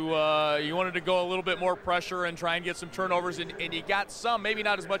wanted to go a little bit more pressure and try and get some turnovers, and you got some, maybe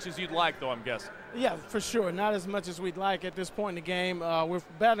not as much as you'd like, though, I'm guessing. Yeah, for sure. Not as much as we'd like at this point in the game. We're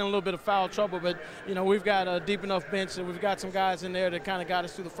battling a little bit of foul trouble, but, you know, we've got a deep enough bench, and we've got some guys in there that kind of got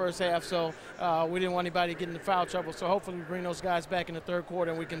us through the first half, so we didn't want anybody getting into foul trouble. So hopefully we bring those guys back in the third quarter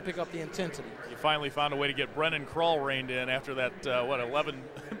and we can pick up the intensity. You finally found a way to get Brennan Krull reined in after that,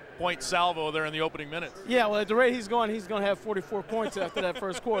 11-point salvo there in the opening minutes. Yeah, well, at the rate he's going to have 44 points after that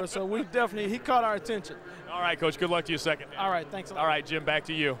first quarter, so he caught our attention. All right, Coach, good luck to you second. All right, thanks a lot. All right, Jim, back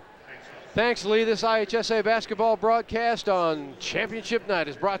to you. Thanks, Lee. This IHSA basketball broadcast on Championship Night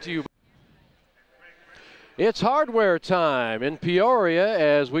is brought to you. It's hardware time in Peoria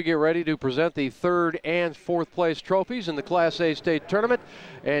as we get ready to present the third and fourth place trophies in the Class A state tournament.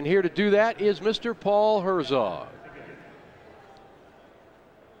 And here to do that is Mr. Paul Herzog.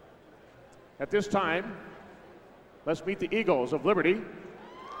 At this time, let's meet the Eagles of Liberty,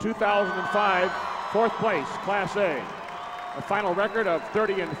 2005 fourth place, Class A. A final record of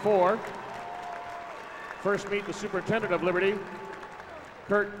 30-4. First meet the superintendent of Liberty,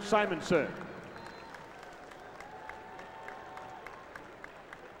 Kurt Simonson.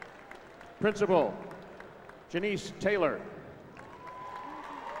 Principal, Janice Taylor.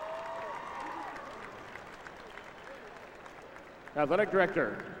 Athletic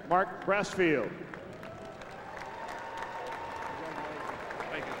Director, Mark Brassfield.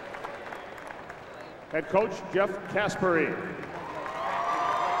 Head Coach, Jeff Caspery.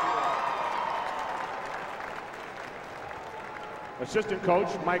 Assistant Coach,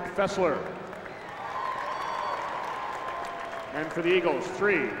 Mike Fessler. And for the Eagles,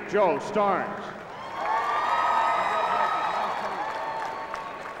 3, Joe Starnes.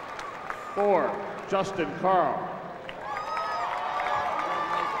 4, Justin Carl.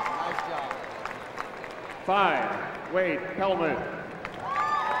 5, Wade Pellman.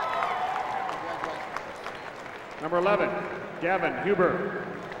 Number 11, Gavin Huber.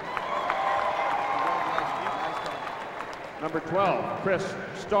 Number 12, Chris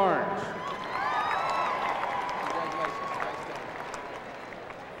Starnes.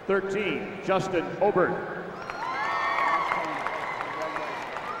 13, Justin Obert.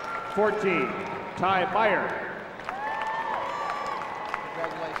 14, Ty Meyer.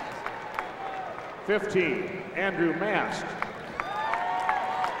 15, Andrew Mast.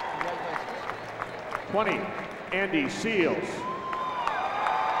 20, Andy Seals.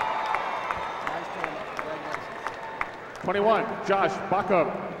 21, Josh Backup.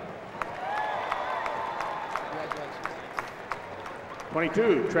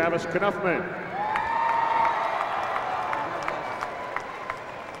 22, Travis Knuffman.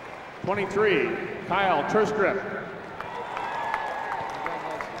 23, Kyle Turstrip.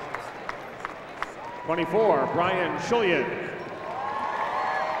 24, Brian Shullian.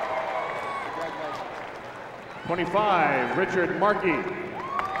 25, Richard Markey.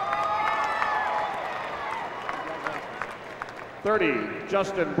 30,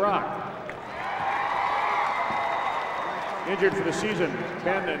 Justin Brock. Injured for the season,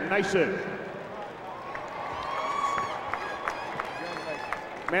 Ben Nyson.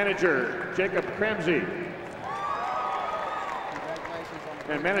 Manager, Jacob Cramsey.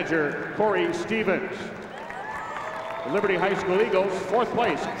 And manager, Corey Stevens. The Liberty High School Eagles, fourth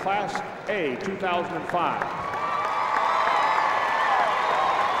place, Class A, 2005.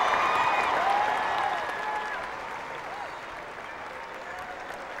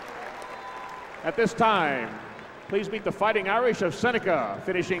 At this time, Please meet the Fighting Irish of Seneca,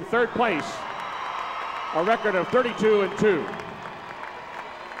 finishing 3rd place, a record of 32-2.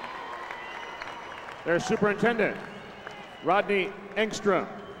 Their superintendent, Rodney Engstrom.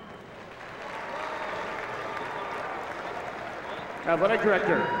 Athletic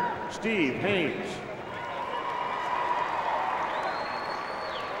Director, Steve Haynes.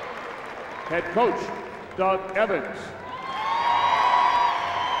 Head Coach, Doug Evans.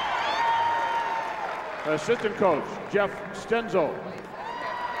 Assistant Coach, Jeff Stenzel.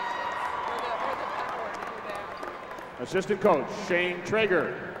 Assistant Coach, Shane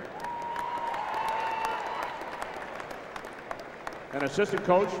Traeger. And Assistant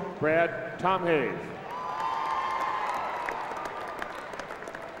Coach, Brad Tomhave.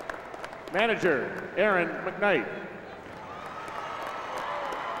 Manager, Aaron McKnight.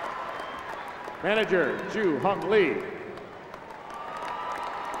 Manager, Ju Hung Lee.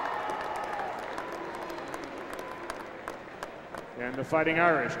 And the Fighting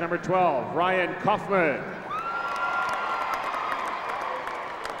Irish, number 12, Ryan Kaufman.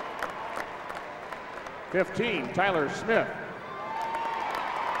 '15, Tyler Smith.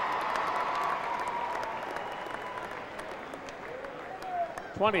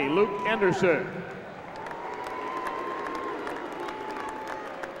 '20, Luke Anderson.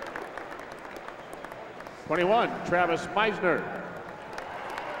 '21, Travis Meisner.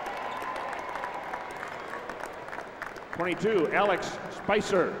 '22, Alex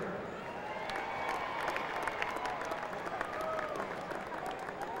Spicer.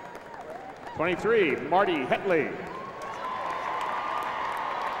 '23, Marty Hetley.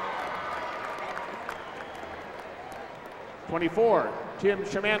 '24, Tim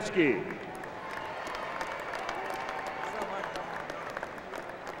Shemansky.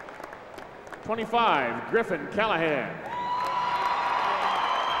 '25, Griffin Callahan.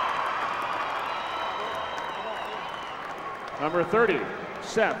 Number 30,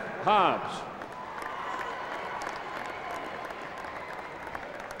 Seth Hobbs.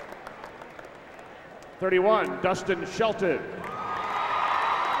 '31, Dustin Shelton.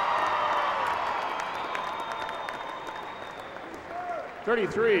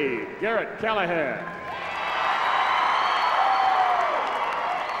 '33, Garrett Callahan.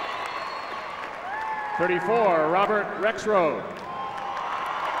 '34, Robert Rexroad.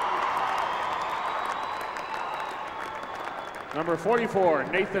 Number 44,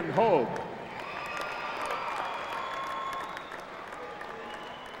 Nathan Hogue.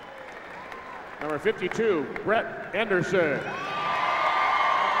 Number 52, Brett Anderson.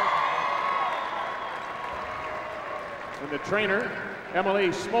 And the trainer, Emily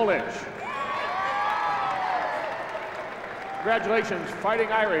Smolich. Congratulations, Fighting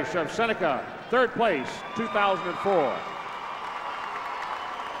Irish of Seneca, 3rd place, 2004.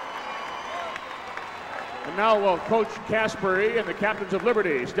 And now will Coach Caspery and the Captains of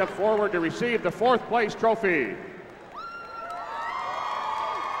Liberty step forward to receive the 4th place trophy.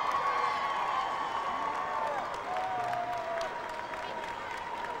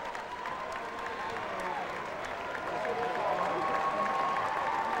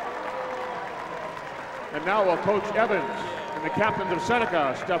 And now will Coach Evans and the Captains of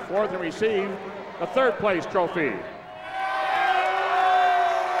Seneca step forth and receive the 3rd place trophy.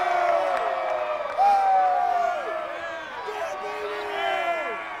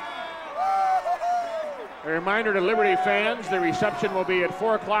 A reminder to Liberty fans, the reception will be at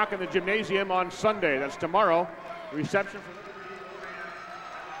 4 o'clock in the gymnasium on Sunday. That's tomorrow. Reception for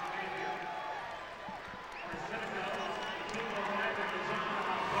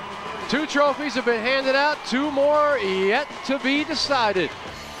Two trophies have been handed out, 2 more yet to be decided.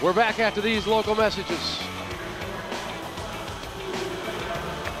 We're back after these local messages.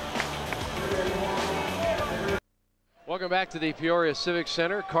 Welcome back to the Peoria Civic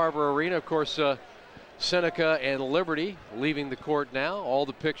Center, Carver Arena. Of course, Seneca and Liberty leaving the court now. All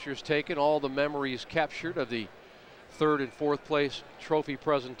the pictures taken, all the memories captured of the 3rd and 4th place trophy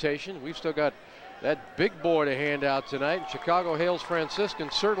presentation. We've still got that big boy to hand out tonight. Chicago Hales Franciscan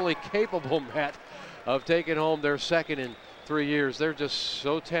certainly capable, Matt, of taking home their 2nd in 3 years. They're just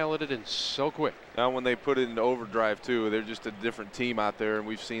so talented and so quick. Now when they put it into overdrive too, they're just a different team out there, and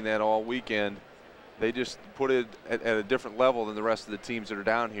we've seen that all weekend. They just put it at a different level than the rest of the teams that are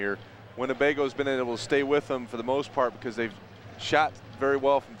down here. Winnebago's been able to stay with them for the most part because they've shot very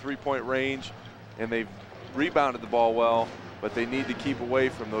well from 3-point range and they've rebounded the ball well, but they need to keep away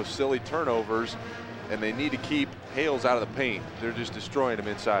from those silly turnovers, and they need to keep Hales out of the paint. They're just destroying them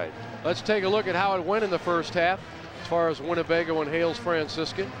inside. Let's take a look at how it went in the first half as far as Winnebago and Hales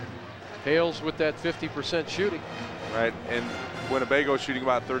Franciscan. Hales with that 50% shooting. Right, and Winnebago shooting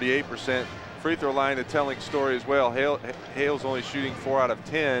about 38%, free throw line, a telling story as well. Hales only shooting 4 out of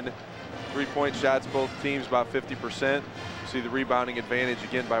 10. 3-point shots, both teams about 50%. See the rebounding advantage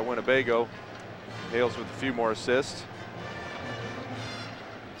again by Winnebago. Hales with a few more assists.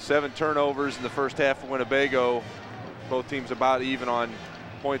 7 turnovers in the first half of Winnebago. Both teams about even on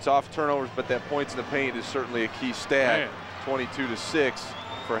points off turnovers, but that points in the paint is certainly a key stat. 22-6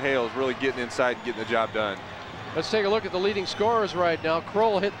 for Hales, really getting inside and getting the job done. Let's take a look at the leading scorers right now.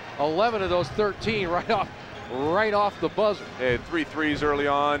 Kroll hit 11 of those 13 right off the buzzer. They had 3 threes early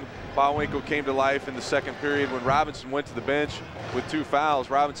on. Ballwinkle came to life in the second period when Robinson went to the bench with 2 fouls.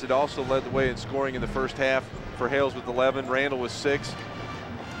 Robinson also led the way in scoring in the first half for Hales with 11. Randall with 6.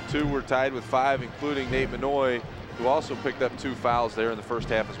 2 were tied with 5, including Nate Minoy, who also picked up 2 fouls there in the first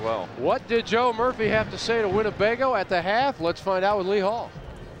half as well. What did Joe Murphy have to say to Winnebago at the half? Let's find out with Lee Hall.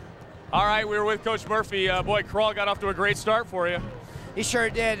 All right, we were with Coach Murphy. Boy, Kroll got off to a great start for you. He sure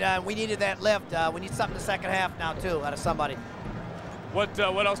did. We needed that lift. We need something in the second half now, too, out of somebody. What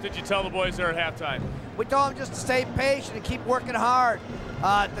else did you tell the boys there at halftime? We told them just to stay patient and keep working hard.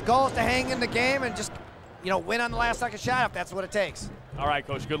 The goal is to hang in the game and just, win on the last second shot if that's what it takes. All right,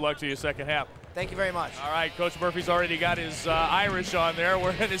 Coach, good luck to you second half. Thank you very much. All right, Coach Murphy's already got his Irish on there.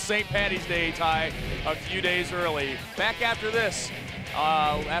 We're in his St. Patty's Day tie a few days early. Back after this,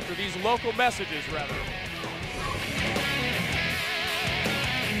 after these local messages, rather.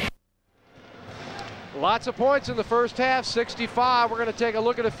 Lots of points in the first half, 65. We're going to take a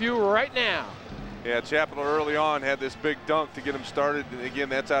look at a few right now. Yeah, Chapel early on had this big dunk to get him started. And again,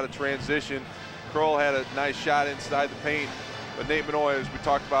 that's out of transition. Kroll had a nice shot inside the paint. But Nate Minoy, as we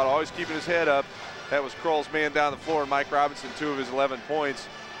talked about, always keeping his head up. That was Kroll's man down the floor, and Mike Robinson, 2 of his 11 points.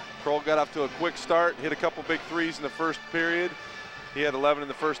 Kroll got off to a quick start, hit a couple big threes in the first period. He had 11 in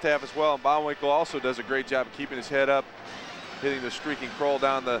the first half as well. And Ballwinkle also does a great job of keeping his head up, hitting the streaking Kroll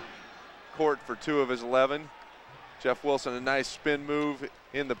down the court for 2 of his 11. Jeff Wilson, a nice spin move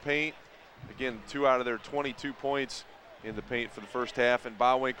in the paint. Again, 2 out of their 22 points in the paint for the first half. And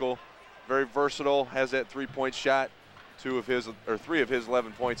Ballwinkle, very versatile, has that 3-point shot. 3 of his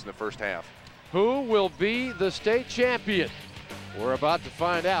 11 points in the first half. Who will be the state champion? We're about to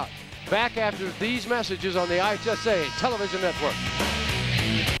find out. Back after these messages on the IHSA television network.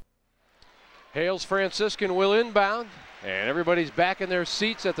 Hales Franciscan will inbound, and everybody's back in their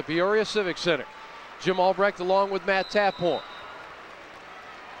seats at the Peoria Civic Center. Jim Albrecht along with Matt Taphorn.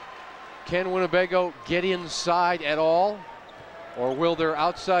 Can Winnebago get inside at all, or will their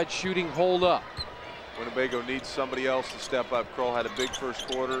outside shooting hold up? Winnebago needs somebody else to step up. Kroll had a big first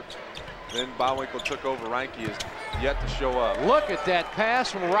quarter. Then Ballwinkle took over. Reinke is yet to show up. Look at that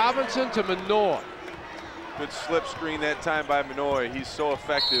pass from Robinson to Minoy. Good slip screen that time by Minoy. He's so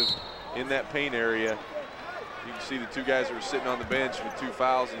effective in that paint area. You can see the 2 guys that were sitting on the bench with 2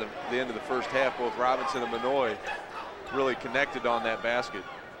 fouls in the end of the first half. Both Robinson and Minoy really connected on that basket.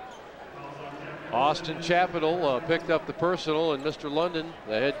 Austin Chapital picked up the personal, and Mr. London,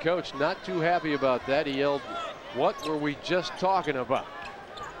 the head coach, not too happy about that. He yelled, "What were we just talking about?"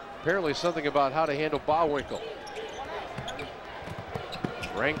 Apparently something about how to handle Ballwinkle.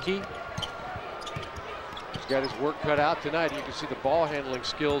 Reinke, he's got his work cut out tonight. You can see the ball handling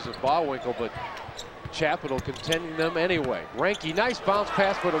skills of Ballwinkle, but Chapital contending them anyway. Reinke, nice bounce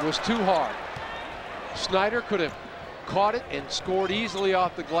pass, but it was too hard. Snyder could have caught it and scored easily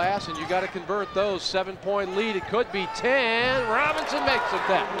off the glass, and you got to convert those. 7-point lead. It could be 10. Robinson makes it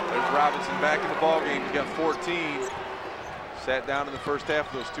that. There's Robinson back in the ball game. He got 14. Sat down in the first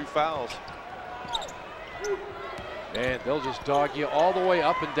half with those 2 fouls. And they'll just dog you all the way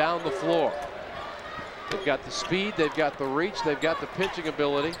up and down the floor. They've got the speed, they've got the reach, they've got the pinching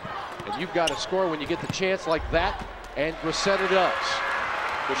ability, and you've got to score when you get the chance like that, and Grissetta does.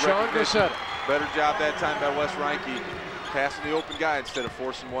 Good Sean recognition. Grissetta. Better job that time by Wes Reinke, passing the open guy instead of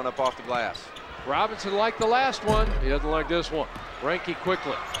forcing one up off the glass. Robinson liked the last one. He doesn't like this one. Reinke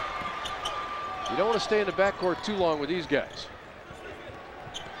quickly. You don't want to stay in the backcourt too long with these guys.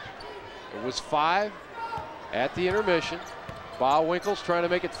 It was 5 at the intermission. Ballwinkle's trying to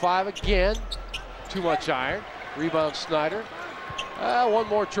make it 5 again. Too much iron. Rebound Snyder. One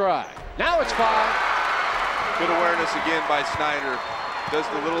more try. Now it's 5. Good awareness again by Snyder. Does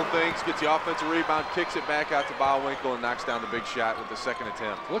the little things, gets the offensive rebound, kicks it back out to Ballwinkle, and knocks down the big shot with the second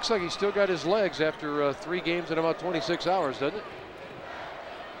attempt. Looks like he's still got his legs after 3 games in about 26 hours, doesn't it?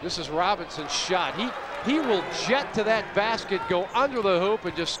 This is Robinson's shot. He will jet to that basket, go under the hoop,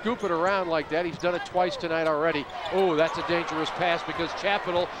 and just scoop it around like that. He's done it twice tonight already. Oh, that's a dangerous pass because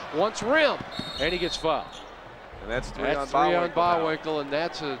Chapital wants rim, and he gets fouled. And that's 3 on Ballwinkle, and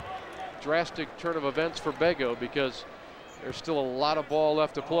that's a drastic turn of events for Bego because there's still a lot of ball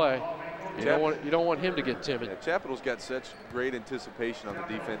left to play. You don't want him to get timid. Yeah, Chapel's got such great anticipation on the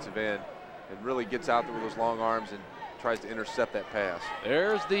defensive end and really gets out there with those long arms and tries to intercept that pass.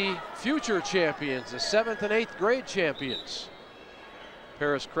 There's the future champions, the 7th and 8th grade champions.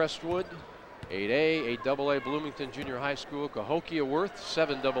 Paris Crestwood, 8A, 8AA Bloomington Junior High School, Cahokia Worth,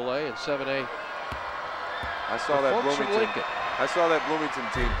 7AA and 7A. I saw that Bloomington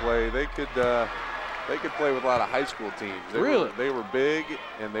team play. They could play with a lot of high school teams. They were big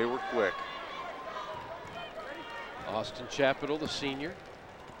and they were quick. Austin Chapel, the senior.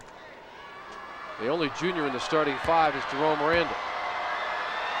 The only junior in the starting 5 is Jerome Randall.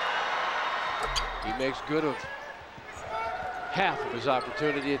 He makes good of half of his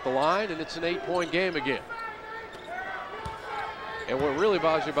opportunity at the line, and it's an 8-point game again. And what really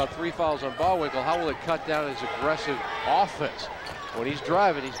bothers you about 3 fouls on Ballwinkle, how will it cut down his aggressive offense? When he's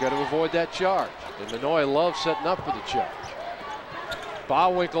driving, he's got to avoid that charge. And Minoy loves setting up for the charge.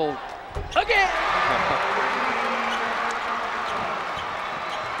 Ballwinkle again!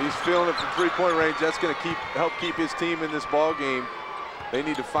 He's feeling it from 3-point range. That's going to help keep his team in this ball game. They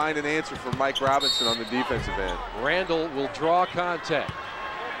need to find an answer for Mike Robinson on the defensive end. Randall will draw contact.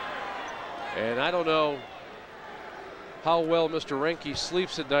 And I don't know how well Mr. Renke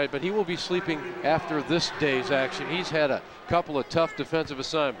sleeps at night, but he will be sleeping after this day's action. He's had a couple of tough defensive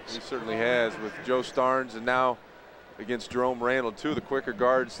assignments. He certainly has, with Joe Starnes and now against Jerome Randall, 2 of the quicker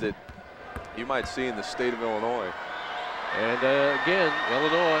guards that you might see in the state of Illinois. And again,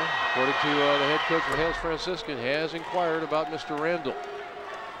 Illinois, according to the head coach of Hales Franciscan, has inquired about Mr. Randall.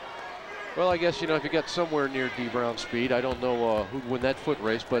 Well, I guess, you know, if you got somewhere near D. Brown speed, I don't know who'd win that foot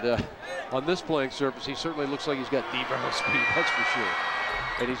race, but on this playing surface, he certainly looks like he's got D. Brown speed, that's for sure.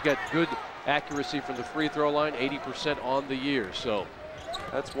 And he's got good accuracy from the free throw line, 80% on the year, so.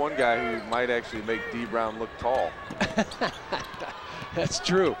 That's one guy who might actually make D. Brown look tall. That's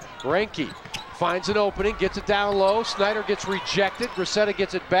true. Renke finds an opening, gets it down low. Snyder gets rejected. Grisetta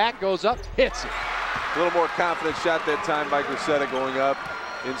gets it back, goes up, hits it. A little more confident shot that time by Grisetta going up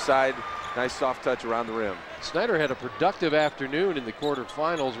inside. Nice soft touch around the rim. Snyder had a productive afternoon in the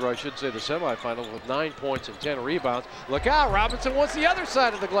quarterfinals, or I should say the semifinals, with 9 points and 10 rebounds. Look out, Robinson wants the other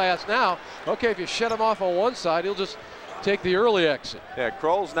side of the glass now. Okay, if you shut him off on one side, he'll just take the early exit. Yeah,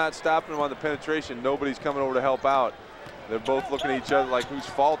 Kroll's not stopping him on the penetration. Nobody's coming over to help out. They're both looking at each other like, whose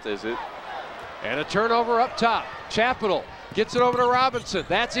fault is it? And a turnover up top. Chapel gets it over to Robinson.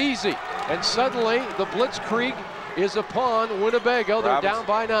 That's easy. And suddenly the blitzkrieg is upon Winnebago. They're down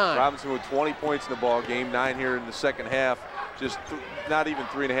by 9. Robinson with 20 points in the ball game, 9 here in the second half. Just not even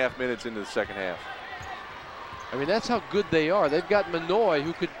 3.5 minutes into the second half. I mean, that's how good they are. They've got Minoy,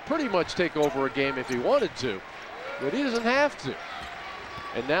 who could pretty much take over a game if he wanted to, but he doesn't have to.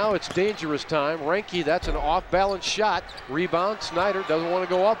 And now it's dangerous time. Renke, that's an off-balance shot. Rebound, Snyder doesn't want to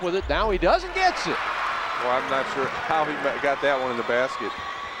go up with it. Now he does and gets it. Well, I'm not sure how he got that one in the basket.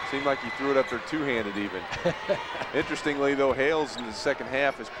 Seemed like he threw it up there two-handed even. Interestingly, though, Hales in the second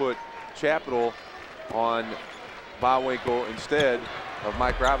half has put Chapel on Ballwinkle instead of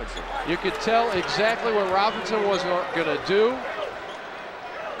Mike Robinson. You could tell exactly what Robinson was going to do.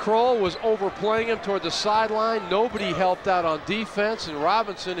 Kroll was overplaying him toward the sideline. Nobody helped out on defense, and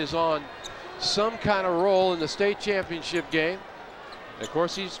Robinson is on some kind of roll in the state championship game. And of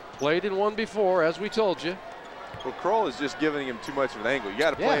course, he's played in one before, as we told you. Well, Kroll is just giving him too much of an angle. You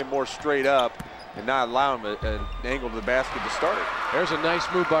got to play him more straight up and not allow him an angle to the basket to start it. There's a nice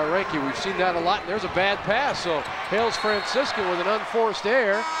move by Renke. We've seen that a lot, and there's a bad pass. So Hales Franciscan with an unforced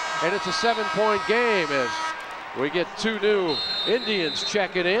error, and it's a 7-point game as we get 2 new Indians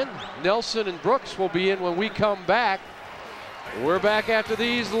checking in. Nelson and Brooks will be in when we come back. We're back after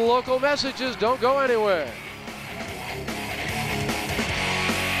these local messages. Don't go anywhere.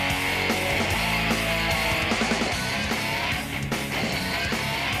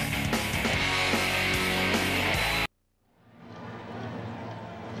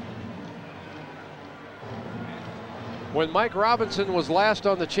 When Mike Robinson was last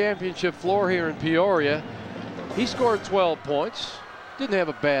on the championship floor here in Peoria, he scored 12 points. Didn't have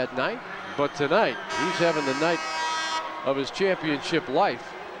a bad night, but tonight he's having the night of his championship life.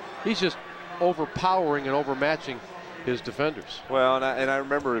 He's just overpowering and overmatching his defenders. Well, and I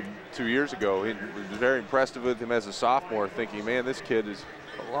remember 2 years ago, he was very impressed with him as a sophomore, thinking, man, this kid is,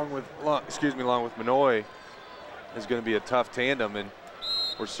 along with Minoy, is going to be a tough tandem, and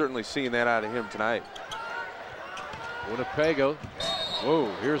we're certainly seeing that out of him tonight. Winnebago.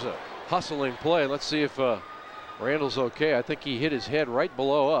 Whoa, here's a hustling play. Let's see if Randall's okay. I think he hit his head right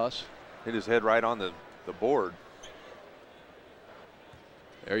below us. Hit his head right on the board.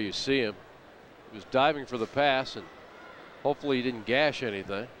 There you see him. He was diving for the pass, and hopefully he didn't gash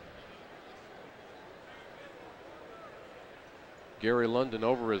anything. Gary London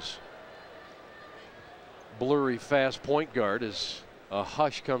over his blurry fast point guard as a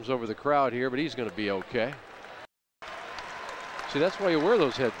hush comes over the crowd here, but he's going to be okay. See, that's why you wear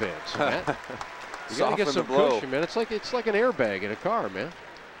those headbands, Matt. You got to get some cushion, man. It's like an airbag in a car, man.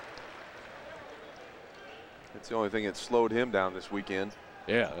 That's the only thing that slowed him down this weekend.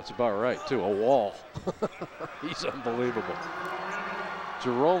 Yeah, that's about right, too. A wall. He's unbelievable.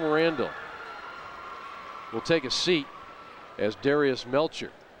 Jerome Randall will take a seat as Darius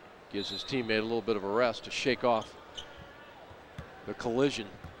Melcher gives his teammate a little bit of a rest to shake off the collision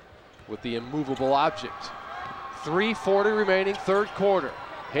with the immovable object. 3:40 remaining, third quarter.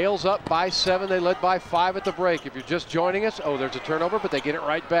 Hales up by 7. They led by 5 at the break. If you're just joining us, oh, there's a turnover, but they get it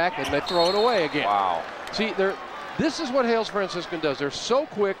right back and they throw it away again. Wow. See, this is what Hales Franciscan does. They're so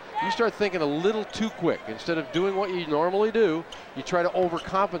quick, you start thinking a little too quick. Instead of doing what you normally do, you try to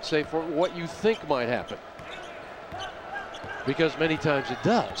overcompensate for what you think might happen. Because many times it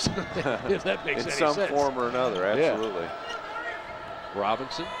does, if that makes any sense. In some form or another, absolutely. Yeah.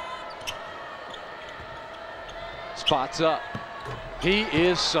 Robinson spots up. He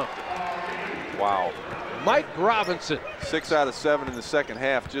is something. Wow. Mike Robinson. 6 out of 7 in the second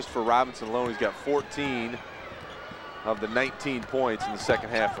half just for Robinson alone. He's got 14 of the 19 points in the second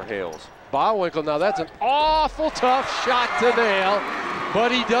half for Hales. Ballwinkle, now that's an awful tough shot to nail,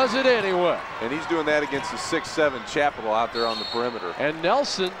 but he does it anyway. And he's doing that against the 6'7" Chapel out there on the perimeter. And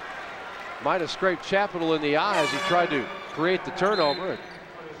Nelson might have scraped Chapel in the eye as he tried to create the turnover.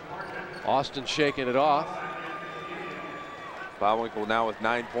 Austin shaking it off. Ballwinkle now with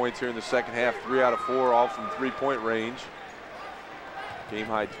 9 points here in the second half, 3 out of 4, all from three-point range. Game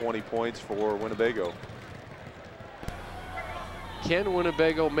high 20 points for Winnebago. Can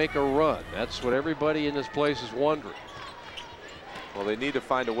Winnebago make a run? That's what everybody in this place is wondering. Well, they need to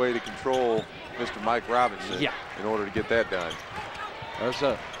find a way to control Mr. Mike Robinson in order to get that done. There's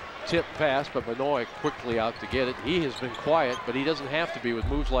a tip pass, but Manoy quickly out to get it. He has been quiet, but he doesn't have to be with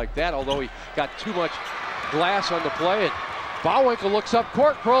moves like that, although he got too much glass on the play. And Ballwinkle looks up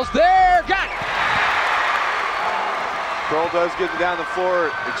court, Kroll's there, got it! Kroll does get it down the floor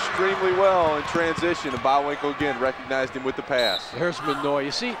extremely well in transition, and Ballwinkle again recognized him with the pass. There's Manoy.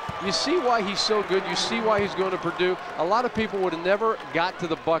 You see why he's so good. You see why he's going to Purdue. A lot of people would have never got to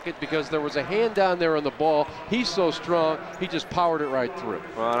the bucket because there was a hand down there on the ball. He's so strong, he just powered it right through.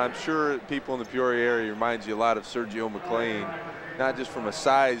 Well, and I'm sure people in the Peoria area reminds you a lot of Sergio McLean, not just from a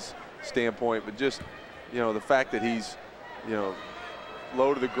size standpoint, but just, you know, the fact that he's, you know,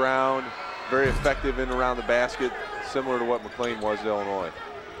 low to the ground, very effective in and around the basket, similar to what McLean was at Illinois.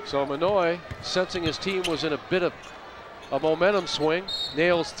 So Manoy, sensing his team was in a bit of a momentum swing,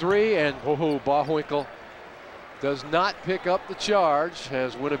 nails 3, and Ballwinkle does not pick up the charge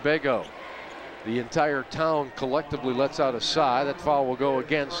as Winnebago. The entire town collectively lets out a sigh. That foul will go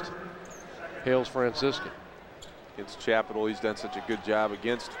against Hales Franciscan. Against Chapel, he's done such a good job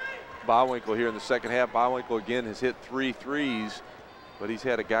against Ballwinkle here in the second half. Ballwinkle again has hit 3 threes, but he's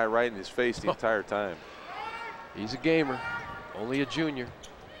had a guy right in his face the entire time. He's a gamer, only a junior.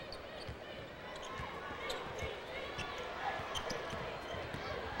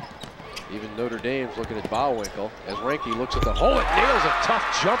 Even Notre Dame's looking at Ballwinkle as Reinke looks at the hole. It nails a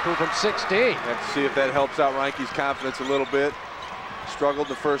tough jumper from 16. Have to see if that helps out Reinke's confidence a little bit. Struggled in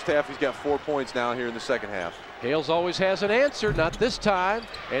the first half. He's got 4 points now here in the second half. Hales always has an answer, not this time,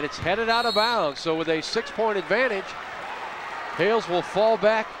 and it's headed out of bounds. So with a 6-point advantage, Hales will fall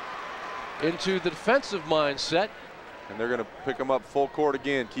back into the defensive mindset. And they're going to pick them up full court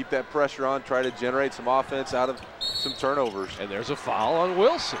again, keep that pressure on, try to generate some offense out of some turnovers. And there's a foul on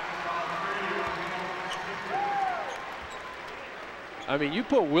Wilson. I mean, you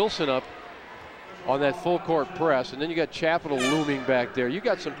put Wilson up on that full court press, and then you got Chapel looming back there. You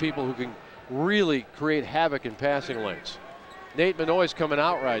got some people who can really create havoc in passing lanes. Nate Manoy's coming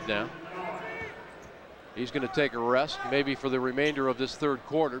out right now. He's going to take a rest, maybe for the remainder of this third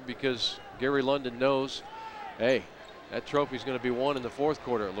quarter, because Gary London knows, hey, that trophy's going to be won in the fourth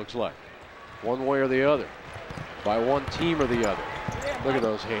quarter, it looks like. One way or the other, by one team or the other. Look at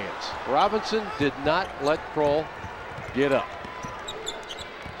those hands. Robinson did not let Kroll get up.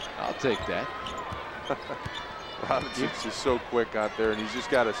 I'll take that. Robinson's just so quick out there, and he's just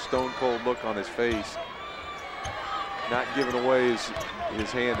got a stone-cold look on his face. Not giving away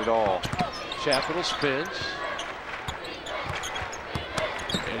his hand at all. Chapel spins.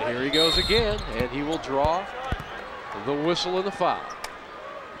 And here he goes again, and he will draw the whistle and the foul.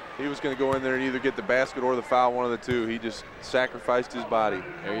 He was going to go in there and either get the basket or the foul, one of the two. He just sacrificed his body.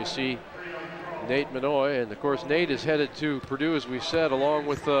 There you see Nate Manoy, and of course Nate is headed to Purdue, as we said, along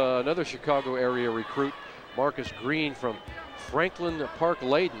with another Chicago area recruit, Marcus Green from Franklin Park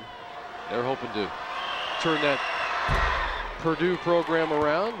Layton. They're hoping to turn that Purdue program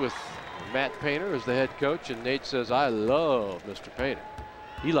around with Matt Painter as the head coach, and Nate says, I love Mr. Painter.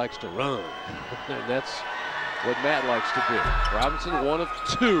 He likes to run, and that's what Matt likes to do. Robinson 1 of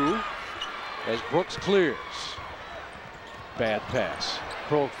 2 as Brooks clears. Bad pass.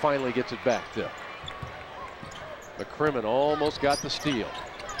 Kroll finally gets it back though. McCrimmon almost got the steal.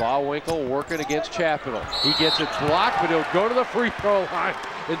 Ballwinkle working against Chapel. He gets it blocked, but he'll go to the free throw line.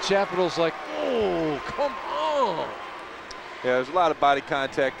 And Chapel's like, oh, come on. Yeah, there's a lot of body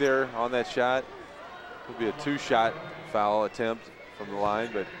contact there on that shot. It'll be a 2-shot foul attempt from the line,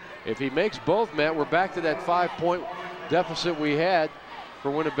 but if he makes both, Matt, we're back to that 5-point deficit we had for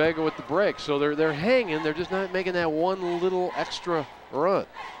Winnebago at the break. So they're hanging. They're just not making that one little extra run.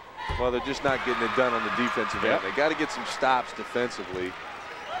 Well, they're just not getting it done on the defensive end. They got to get some stops defensively.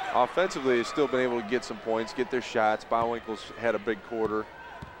 Offensively, they've still been able to get some points, get their shots. Ballwinkle's had a big quarter,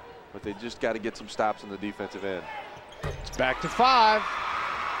 but they just got to get some stops on the defensive end. It's back to 5.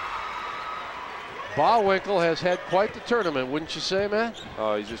 Ballwinkle has had quite the tournament, wouldn't you say, Matt?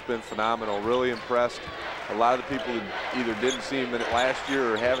 Oh, he's just been phenomenal. Really impressed. A lot of the people that either didn't see him in it last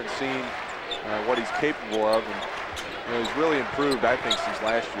year or haven't seen what he's capable of. And, you know, he's really improved, I think, since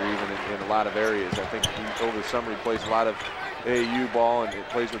last year, even in a lot of areas. I think over the summer he plays a lot of AAU ball, and he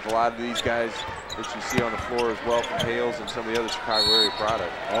plays with a lot of these guys that you see on the floor as well from Hales and some of the other Chicago area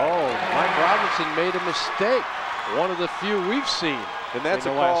products. Oh, Mike Robinson made a mistake. One of the few we've seen. And that's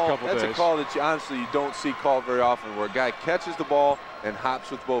in the last couple days. days. A call that you don't see called very often, where a guy catches the ball and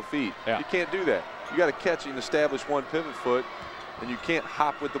hops with both feet. Yeah. You can't do that. You got to catch and establish one pivot foot, and you can't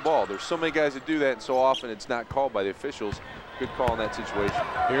hop with the ball. There's so many guys that do that, and so often it's not called by the officials. Good call in that situation.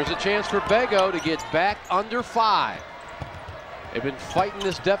 Here's a chance for Bego to get back under 5. They've been fighting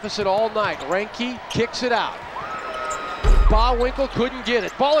this deficit all night. Reinke kicks it out. Ballwinkle couldn't get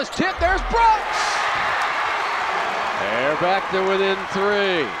it. Ball is tipped. There's Brooks. They're back to within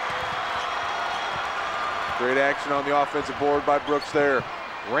 3. Great action on the offensive board by Brooks there.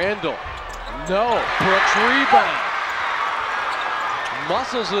 Randall. No. Brooks rebound.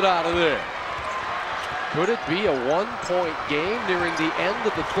 Muscles it out of there. Could it be a 1-point game nearing the end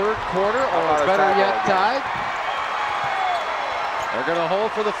of the 3rd quarter, or better yet, tied? They're going to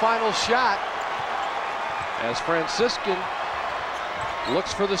hold for the final shot as Franciscan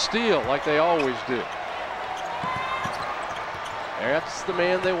looks for the steal like they always do. That's the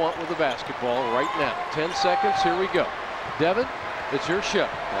man they want with the basketball right now. 10 seconds, here we go. Devin, it's your show.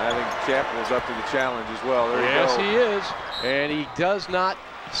 I think Chapel's up to the challenge as well. There you go. Yes, he is. And he does not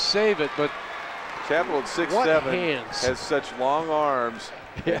save it, but Chapel at 6'7" has such long arms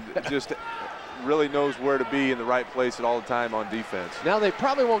and just really knows where to be in the right place at all the time on defense. Now they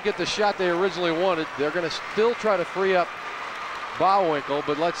probably won't get the shot they originally wanted. They're going to still try to free up Ballwinkle,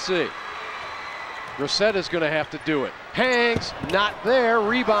 but let's see. Grissett is going to have to do it. Hangs, not there.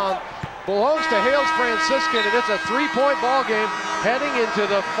 Rebound belongs to Hales Franciscan, and it's a 3-point ball game heading into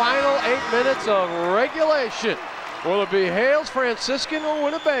the final 8 minutes of regulation. Will it be Hales Franciscan or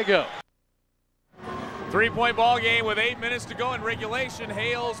Winnebago? 3-point ball game with 8 minutes to go in regulation.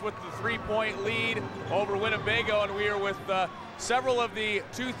 Hales with the 3-point lead over Winnebago, and we are with several of the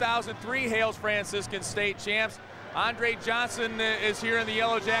 2003 Hales Franciscan state champs. Andre Johnson is here in the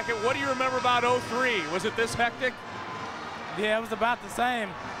yellow jacket. What do you remember about 03? Was it this hectic? Yeah, it was about the same.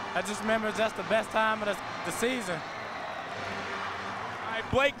 I just remember it's just the best time of the season. All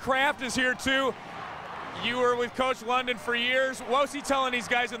right, Blake Kraft is here too. You were with Coach London for years. What was he telling these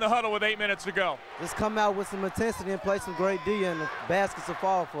guys in the huddle with 8 minutes to go? Just come out with some intensity and play some great D, and the baskets will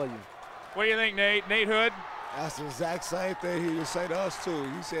fall for you. What do you think, Nate? Nate Hood? That's the exact same thing he would say to us, too.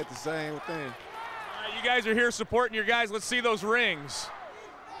 He said the same thing. You guys are here supporting your guys. Let's see those rings.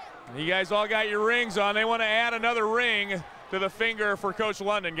 You guys all got your rings on. They want to add another ring to the finger for Coach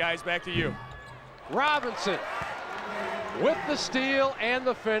London. Guys, back to you. Robinson with the steal and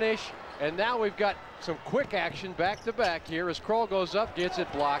the finish. And now we've got some quick action back-to-back here as Kroll goes up, gets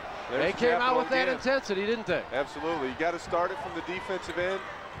it blocked. They came out with that intensity, didn't they? Absolutely. You got to start it from the defensive end.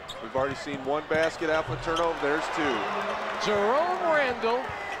 We've already seen 1 basket out for turnover. There's 2. Jerome Randall,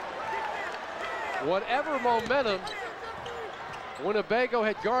 whatever momentum Winnebago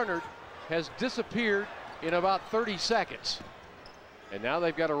had garnered has disappeared in about 30 seconds. And now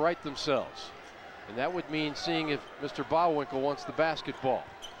they've got to right themselves. And that would mean seeing if Mr. Ballwinkle wants the basketball.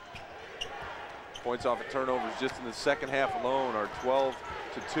 Points off of turnovers just in the second half alone are 12-2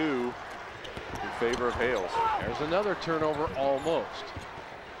 in favor of Hales. There's another turnover almost.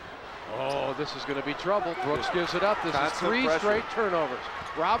 Oh, this is going to be trouble. Brooks gives it up. This is 3 straight turnovers.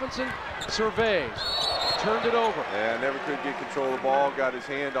 Robinson surveys. turned it over. Yeah, never could get control of the ball, got his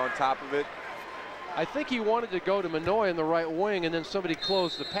hand on top of it. I think he wanted to go to Manoy in the right wing, and then somebody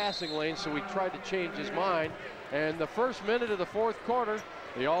closed the passing lane, so he tried to change his mind. And the first minute of the fourth quarter,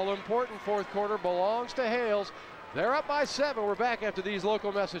 the all-important fourth quarter, belongs to Hales. They're up by 7. We're back after these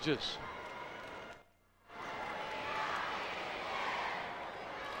local messages.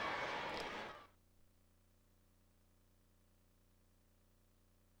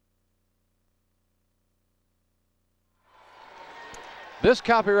 This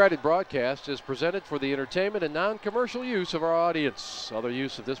copyrighted broadcast is presented for the entertainment and non-commercial use of our audience. Other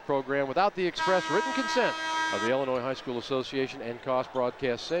use of this program without the express written consent of the Illinois High School Association and cost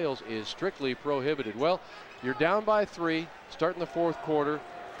broadcast sales is strictly prohibited. Well, you're down by 3, starting the fourth quarter.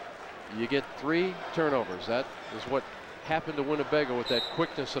 You get 3 turnovers. That is what happened to Winnebago with that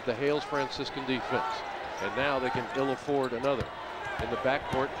quickness of the Hales Franciscan defense. And now they can ill afford another. In the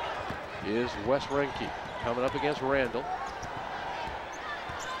backcourt is Wes Renke coming up against Randall.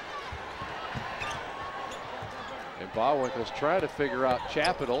 And Ballwinkle's trying to figure out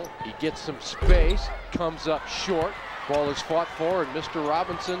Chapital. He gets some space, comes up short. Ball is fought for, and Mr.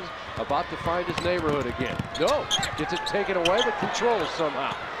 Robinson's about to find his neighborhood again. No, gets it taken away, but controls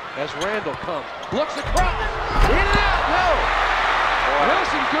somehow. As Randall comes, looks across, in and out, no!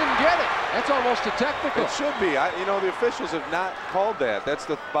 Wilson couldn't get it. That's almost a technical. It should be. You know, the officials have not called that. That's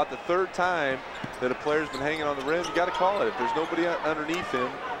about the 3rd time that a player's been hanging on the rim. You got to call it. If there's nobody underneath him,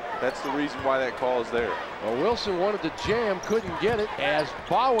 that's the reason why that call is there. Well, Wilson wanted to jam, couldn't get it, as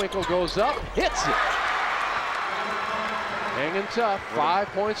Ballwinkle goes up, hits it. Hanging tough, 5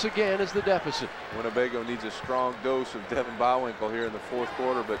 points again is the deficit. Winnebago needs a strong dose of Devin Ballwinkle here in the fourth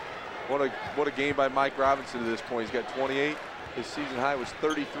quarter, but what a game by Mike Robinson to this point. He's got 28. His season high was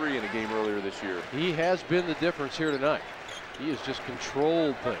 33 in a game earlier this year. He has been the difference here tonight. He has just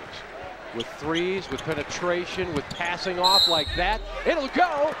controlled things. With threes, with penetration, with passing off like that. It'll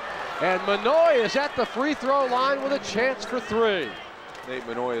go, and Manoy is at the free throw line with a chance for 3. Nate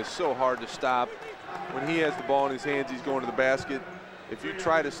Manoy is so hard to stop. When he has the ball in his hands, he's going to the basket. If you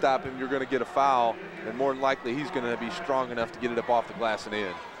try to stop him, you're going to get a foul, and more than likely he's going to be strong enough to get it up off the glass and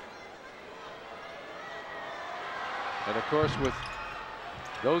in. And of course, with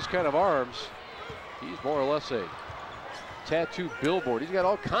those kind of arms, he's more or less a tattoo billboard. He's got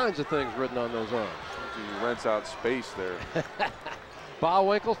all kinds of things written on those arms. He rents out space there.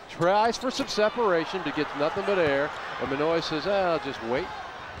 Ballwinkle tries for some separation to get nothing but air, and Manoy says, I'll just wait.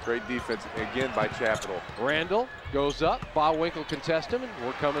 Great defense again by Chapital. Randall goes up, Ballwinkle contests him, and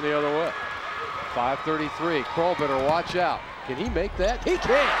we're coming the other way. 5:33, Kroll better watch out. Can he make that? He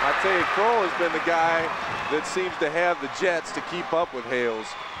can. I tell you, Kroll has been the guy that seems to have the jets to keep up with Hales.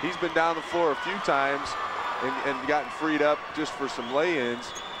 He's been down the floor a few times and gotten freed up just for some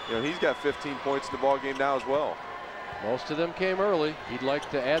lay-ins. You know, he's got 15 points in the ball game now as well. Most of them came early. He'd like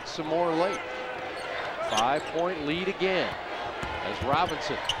to add some more late. 5-point lead again as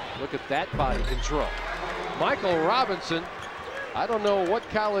Robinson. Look at that body control. Michael Robinson, I don't know what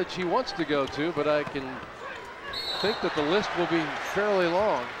college he wants to go to, but I can think that the list will be fairly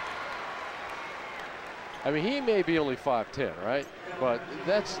long. I mean, he may be only 5'10", right? But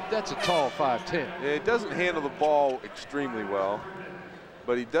that's a tall 5'10". Yeah, he doesn't handle the ball extremely well,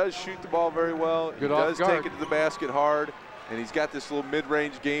 but he does shoot the ball very well. He does take it to the basket hard, and he's got this little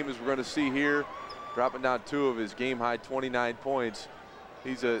mid-range game, as we're going to see here, dropping down 2 of his game-high 29 points.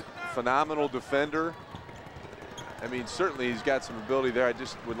 He's a phenomenal defender. I mean, certainly he's got some ability there. I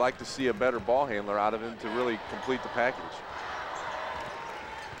just would like to see a better ball handler out of him to really complete the package.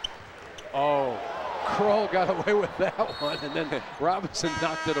 Oh, Kroll got away with that one, and then Robinson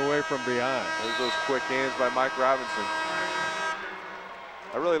knocked it away from behind. There's those quick hands by Mike Robinson.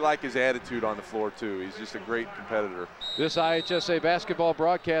 I really like his attitude on the floor, too. He's just a great competitor. This IHSA basketball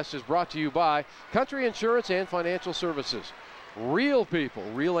broadcast is brought to you by Country Insurance and Financial Services. Real people,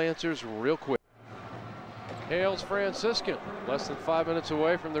 real answers, real quick. Hales Franciscan, less than 5 minutes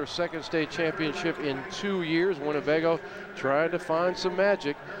away from their second state championship in 2 years. Winnebago trying to find some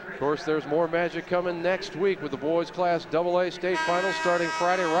magic. Of course, there's more magic coming next week with the boys class AA state finals starting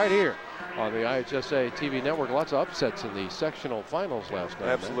Friday right here on the IHSA TV network. Lots of upsets in the sectional finals last night.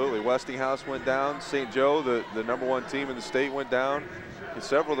 Absolutely. Man. Westinghouse went down. St. Joe, the #1 team in the state, went down. And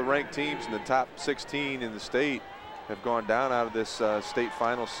several of the ranked teams in the top 16 in the state have gone down out of this state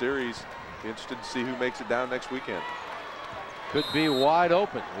final series. Be interested to see who makes it down next weekend. Could be wide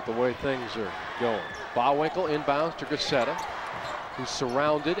open with the way things are going. Ballwinkle inbounds to Gazzetta, who's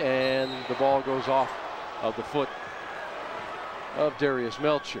surrounded, and the ball goes off of the foot of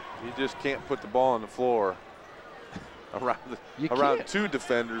Melcher. You just can't put the ball on the floor around 2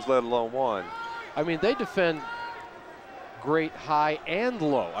 defenders, let alone 1. I mean, they defend great high and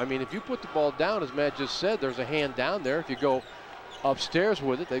low. I mean, if you put the ball down, as Matt just said, there's a hand down there. If you go upstairs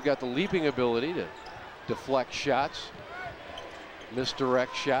with it, they've got the leaping ability to deflect shots,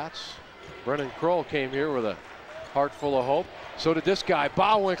 misdirect shots. Brennan Kroll came here with a heart full of hope. So did this guy,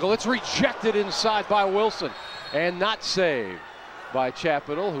 Ballwinkle. It's rejected inside by Wilson and not saved by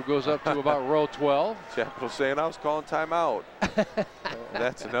Chapital, who goes up to about row 12. Chapital saying, I was calling timeout.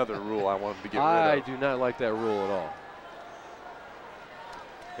 That's another rule I wanted to get rid of. I do not like that rule at all.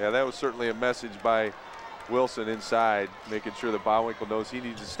 Yeah, that was certainly a message by Wilson inside, making sure that Ballwinkle knows he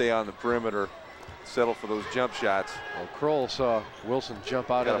needs to stay on the perimeter, settle for those jump shots. Well, Kroll saw Wilson jump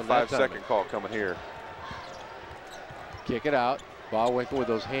out. Got a 5-second call coming here. Kick it out. Ballwinkle with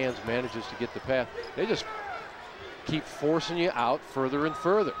those hands manages to get the pass. They just keep forcing you out further and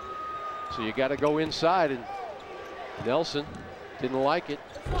further. So you got to go inside, and Nelson didn't like it.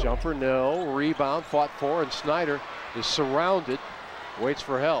 Jumper, no. Rebound, fought for, and Snyder is surrounded. Waits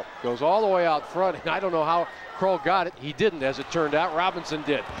for help. Goes all the way out front, and I don't know how Kroll got it. He didn't, as it turned out. Robinson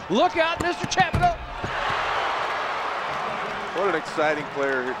did. Look out, Mr. Chapital! What an exciting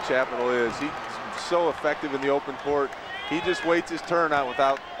player Chapital is. He's so effective in the open court. He just waits his turn out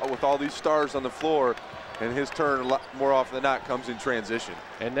with all these stars on the floor, and his turn a lot more often than not comes in transition.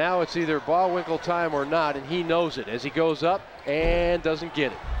 And now it's either Ballwinkle time or not, and he knows it as he goes up and doesn't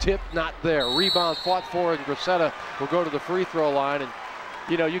get it. Tip not there. Rebound fought for, and Gracetta will go to the free throw line. And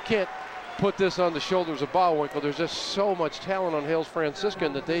you know, you can't put this on the shoulders of Ballwinkle. There's just so much talent on Hales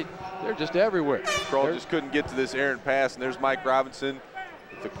Franciscan that they're just everywhere. Kroll just couldn't get to this errant pass, and there's Mike Robinson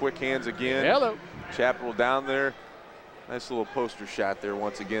with the quick hands again. Hello. Chapital down there. Nice little poster shot there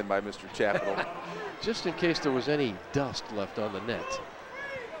once again by Mr. Chapital. Just in case there was any dust left on the net.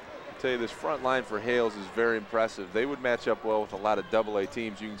 I tell you, this front line for Hales is very impressive. They would match up well with a lot of AA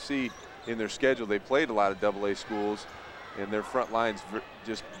teams. You can see in their schedule they played a lot of AA schools, and their front line's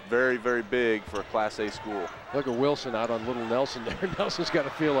just very, very big for a Class A school. Look at Wilson out on little Nelson there. Nelson's got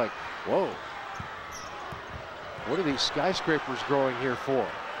to feel like, whoa, what are these skyscrapers growing here for?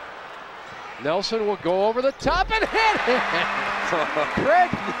 Nelson will go over the top and hit it.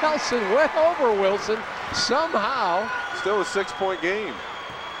 Greg Nelson went over Wilson somehow. Still a 6-point game.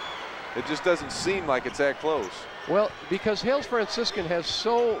 It just doesn't seem like it's that close. Well, because Hales Franciscan has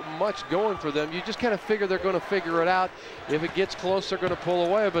so much going for them, you just kind of figure they're going to figure it out. If it gets close, they're going to pull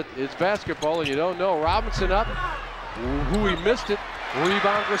away, but it's basketball and you don't know. Robinson up. Ooh, he missed it.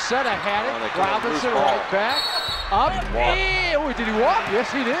 Rebound, Gracetta had it. Robinson right back. Up. Oh, did he walk?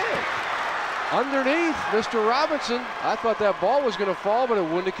 Yes, he did. Underneath, Mr. Robinson. I thought that ball was going to fall, but it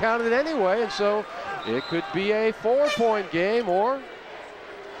wouldn't have counted anyway, and so it could be a 4-point game, or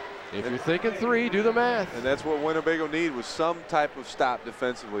if you're thinking 3, do the math. And that's what Winnebago need, was some type of stop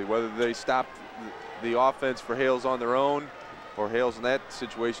defensively, whether they stopped the offense for Hales on their own, or Hales in that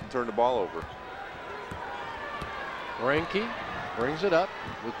situation turned the ball over. Reinke brings it up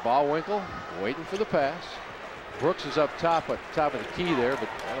with Ballwinkle waiting for the pass. Brooks is up top at the top of the key there, but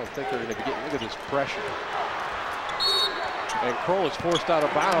I don't think they're going to be getting, look at this pressure. And Kroll is forced out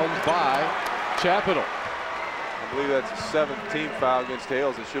of bounds by Chapital. I believe that's a 7th team foul against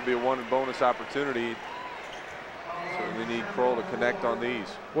Hales. It should be a 1 bonus opportunity. So they need Kroll to connect on these.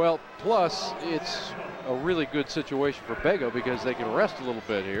 Well, plus it's a really good situation for Bego because they can rest a little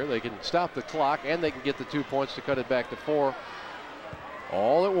bit here. They can stop the clock and they can get the 2 points to cut it back to 4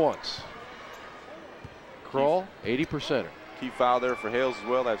 all at once. Kroll, 80%er. Key foul there for Hales as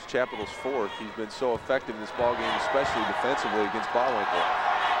well. That's Chapital's 4th. He's been so effective in this ball game, especially defensively against Ballwinkle.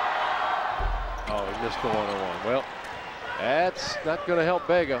 Oh, he missed the one-on-one. Well, that's not going to help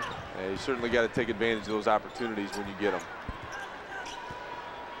Bego. Yeah, you certainly got to take advantage of those opportunities when you get them.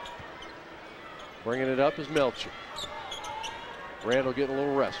 Bringing it up is Melcher. Randall getting a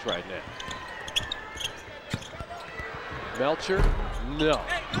little rest right now. Melcher, no.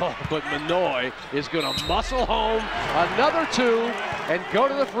 Oh, but Manoy is going to muscle home another 2 and go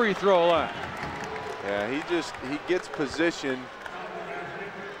to the free throw line. Yeah, he gets position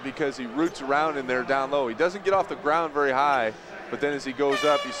because he roots around in there down low. He doesn't get off the ground very high, but then as he goes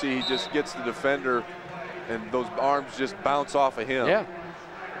up, you see he just gets the defender and those arms just bounce off of him. Yeah.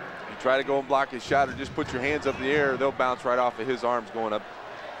 You try to go and block his shot or just put your hands up in the air, they'll bounce right off of his arms going up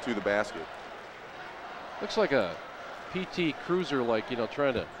to the basket. Looks like a PT Cruiser, like, you know,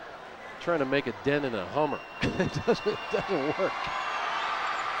 trying to make a dent in a Hummer. It doesn't work.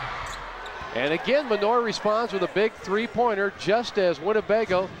 And again, Manoy responds with a big 3-pointer just as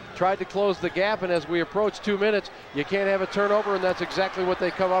Winnebago tried to close the gap. And as we approach 2 minutes, you can't have a turnover, and that's exactly what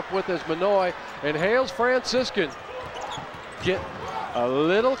they come up with as Manoy and Hales Franciscan get a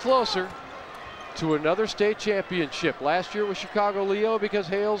little closer to another state championship. Last year was Chicago Leo because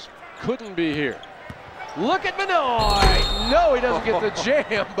Hales couldn't be here. Look at Manoy. No, he doesn't get the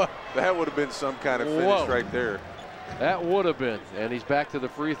jam. But that would have been some kind of finish right there. That would have been. And he's back to the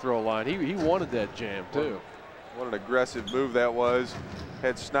free throw line. He wanted that jam, too. What an aggressive move that was.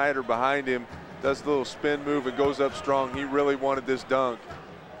 Had Snyder behind him, does the little spin move and goes up strong. He really wanted this dunk.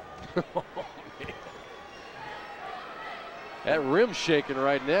 Oh, man. That rim's shaking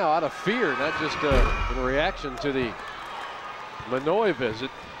right now out of fear, not just in reaction to the Manoy visit.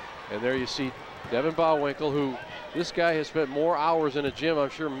 And there you see Devin Bowwinkle, who this guy has spent more hours in a gym. I'm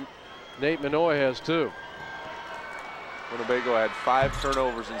sure Nate Manoy has too. Winnebago had 5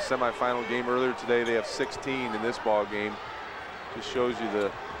 turnovers in the semifinal game earlier today. They have 16 in this ball game. Just shows you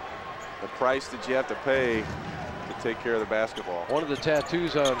the price that you have to pay to take care of the basketball. One of the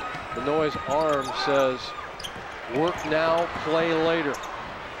tattoos on Manoy's arm says, "Work now, play later."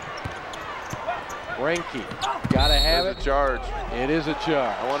 Renke, gotta have it. A charge. It is a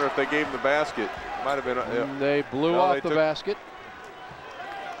charge. I wonder if they gave him the basket. Might have been. They blew off the basket.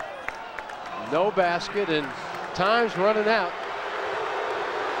 No basket, and time's running out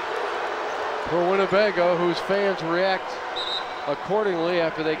for Winnebago, whose fans react accordingly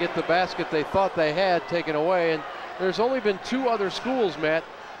after they get the basket they thought they had taken away. And there's only been 2 other schools, Matt,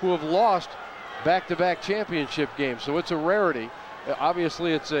 who have lost back-to-back championship games, so it's a rarity.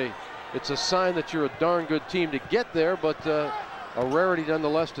 Obviously, it's a sign that you're a darn good team to get there, but a rarity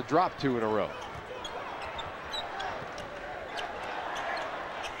nonetheless to drop 2 in a row.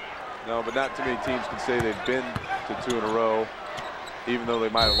 No, but not too many teams can say they've been to 2 in a row, even though they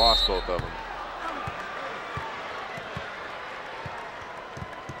might have lost both of them.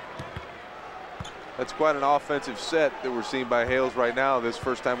 That's quite an offensive set that we're seeing by Hales right now. This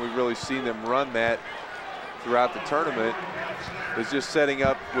first time we've really seen them run that throughout the tournament. Is just setting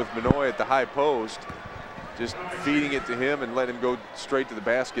up with Manoy at the high post, just feeding it to him and let him go straight to the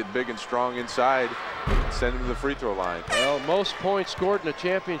basket, big and strong inside, send him to the free throw line. Well, most points scored in a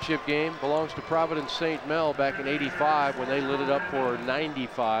championship game belongs to Providence St. Mel back in '85 when they lit it up for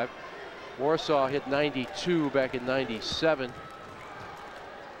 95. Warsaw hit 92 back in '97.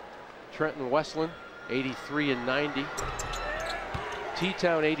 Trenton Westland 83 and 90.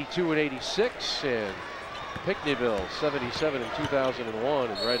 T-Town 82 and 86, and Pickneyville 77 in 2001.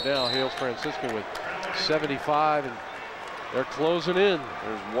 And right now Hales Franciscan with 75, and they're closing in.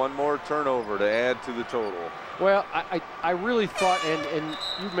 There's one more turnover to add to the total. Well, I really thought, and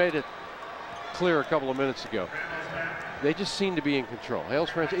you made it clear a couple of minutes ago, they just seem to be in control. Hales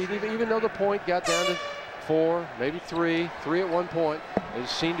Franciscan, even though the point got down to 4, maybe 3 at one point, they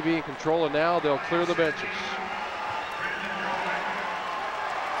just seem to be in control, and now they'll clear the benches.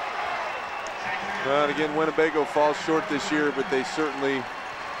 Well, and again, Winnebago falls short this year, but they certainly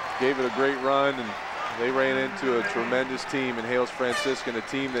gave it a great run, and they ran into a tremendous team in Hales Franciscan, a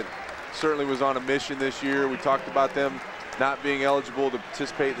team that certainly was on a mission this year. We talked about them not being eligible to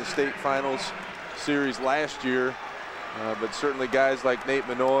participate in the state finals series last year, but certainly guys like Nate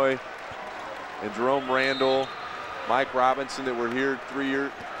Manoy and Jerome Randall, Mike Robinson that were here 3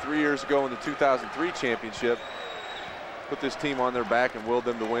 years ago in the 2003 championship, put this team on their back and willed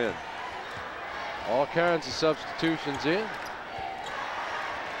them to win. All kinds of substitutions in,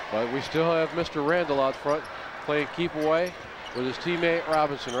 but we still have Mr. Randall out front playing keep away with his teammate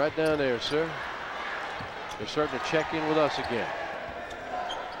Robinson right down there, sir. They're starting to check in with us again.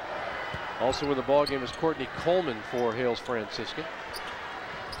 Also in the ball game is Courtney Coleman for Hales Franciscan.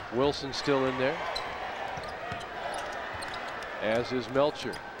 Wilson still in there, as is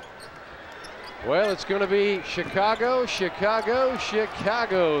Melcher. Well, it's going to be Chicago, Chicago,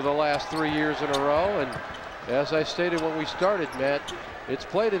 Chicago the last 3 years in a row. And as I stated when we started, Matt, it's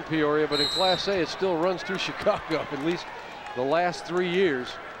played in Peoria, but in Class A it still runs through Chicago, at least the last 3 years,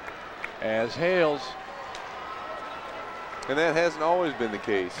 as Hales. And that hasn't always been the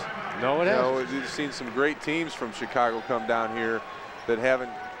case. No, it hasn't. We've seen some great teams from Chicago come down here that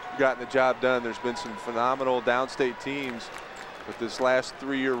haven't gotten the job done. There's been some phenomenal downstate teams, but this last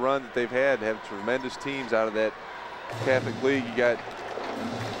 3-year run that they've had have tremendous teams out of that Catholic League. You got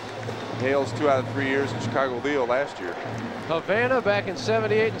Hales 2 out of 3 years, and Chicago Leo last year. Havana back in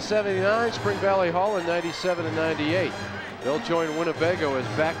 78 and 79, Spring Valley Hall in 97 and 98. They'll join Winnebago as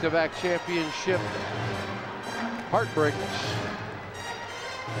back-to-back championship heartbreakers.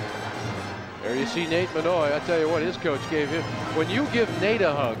 There you see Nate Manoy. I tell you what, his coach gave him. When you give Nate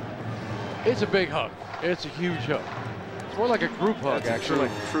a hug, it's a big hug. It's a huge hug. It's more like a group hug, That's actually.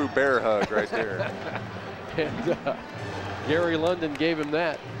 A true bear hug right there. And Gary London gave him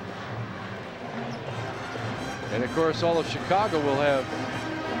that. And of course, all of Chicago will have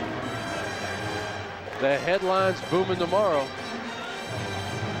The headlines booming tomorrow.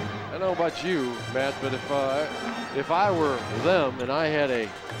 I don't know about you, Matt, but if I were them and I had a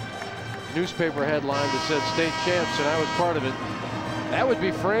newspaper headline that said state champs and I was part of it, that would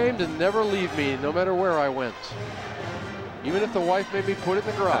be framed and never leave me, no matter where I went. Even if the wife made me put it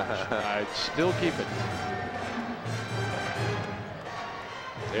in the garage, I'd still keep it.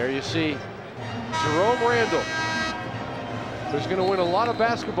 There you see Jerome Randall, who's going to win a lot of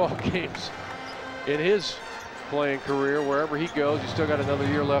basketball games in his playing career wherever he goes. He's still got another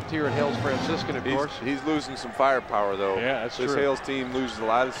year left here at Hales Franciscan, of course. He's losing some firepower, though. Yeah, that's true. This Hales team loses a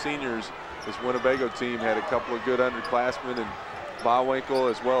lot of seniors. This Winnebago team had a couple of good underclassmen, and Bawwinkle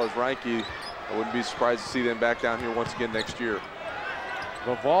as well as Reinke. I wouldn't be surprised to see them back down here once again next year.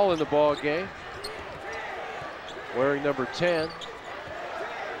 The ball in the ball game, wearing number 10.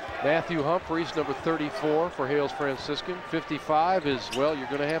 Matthew Humphreys, number 34 for Hales Franciscan. 55 is, well, you're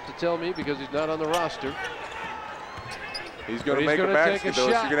going to have to tell me because he's not on the roster. He's going to make a basket, though,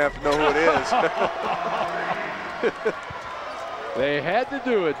 so you're going to have to know who it is. They had to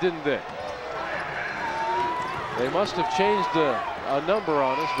do it, didn't they? They must have changed a number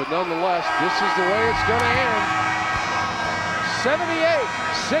on us, but nonetheless, this is the way it's going to end.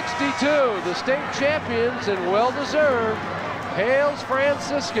 78-62, the state champions, and well-deserved, Hales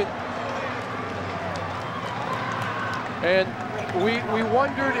Franciscan. And we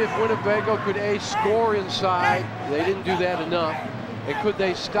wondered if Winnebago could score inside. They didn't do that enough. And could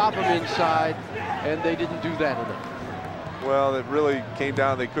they stop them inside? And they didn't do that enough. Well, it really came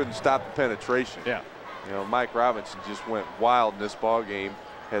down, they couldn't stop the penetration. Yeah. You know, Mike Robinson just went wild in this ball game,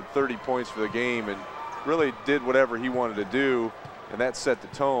 had 30 points for the game, and really did whatever he wanted to do, and that set the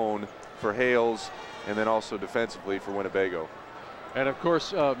tone for Hales and then also defensively for Winnebago. And of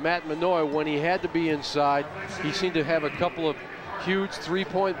course, Matt Manoy, when he had to be inside, he seemed to have a couple of huge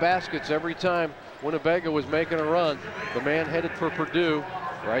three-point baskets every time Winnebago was making a run. The man headed for Purdue.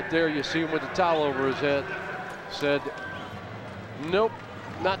 Right there, you see him with the towel over his head. Said, nope,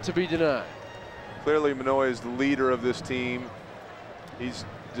 not to be denied. Clearly, Manoy is the leader of this team. He's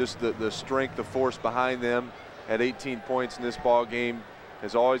just the strength, the force behind them. Had 18 points in this ball game.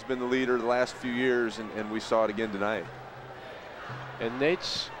 Has always been the leader the last few years, and we saw it again tonight. And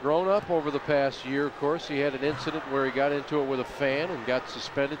Nate's grown up over the past year, of course. He had an incident where he got into it with a fan and got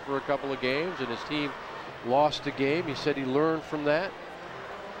suspended for a couple of games, and his team lost a game. He said he learned from that.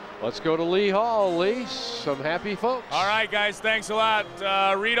 Let's go to Lee Hall. Lee, some happy folks. All right, guys, thanks a lot.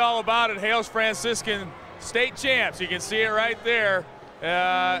 Read all about it. Hales Franciscan state champs. You can see it right there.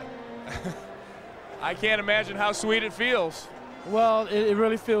 I can't imagine how sweet it feels. Well, it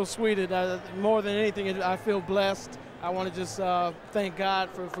really feels sweet. More than anything, I feel blessed. I want to just thank God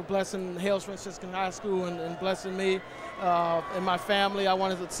for blessing Hales Franciscan High School and blessing me and my family. I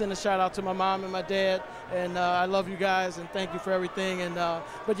wanted to send a shout out to my mom and my dad, and I love you guys and thank you for everything. And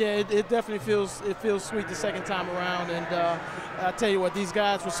but yeah, it definitely feels sweet the second time around. And I tell you what, these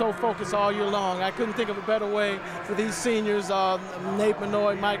guys were so focused all year long. I couldn't think of a better way for these seniors. Nate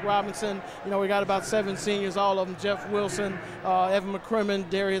Manoy, Mike Robinson. You know, we got about 7 seniors, all of them. Jeff Wilson, Evan McCrimmon,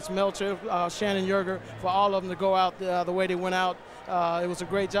 Darius Melcher, Shannon Yerger, for all of them to go out the way they went out. It was a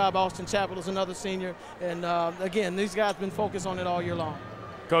great job. Austin Chappell is another senior. And again, these guys have been focused on it all year long.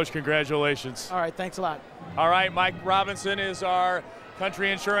 Coach, congratulations. All right, thanks a lot. All right, Mike Robinson is our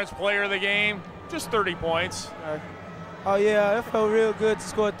Country Insurance Player of the Game. Just 30 points. Oh, yeah, it felt real good to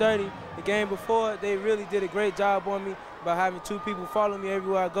score 30. The game before, they really did a great job on me by having 2 people follow me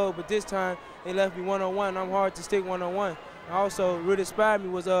everywhere I go. But this time, they left me one-on-one. I'm hard to stick one-on-one. Also, really inspired me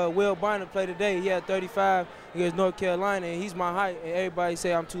was Will Barner play today. He had 35 against North Carolina, and he's my height. And everybody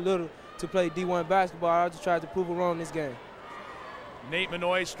say I'm too little to play D1 basketball. I just tried to prove it wrong in this game. Nate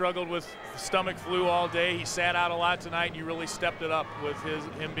Manoy struggled with stomach flu all day. He sat out a lot tonight, and you really stepped it up with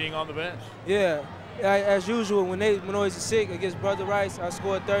him being on the bench. Yeah, as usual, when Nate Manoy is sick against Brother Rice, I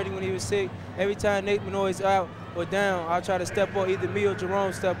scored 30 when he was sick. Every time Nate Manoy is out or down, I'll try to step up. Either me or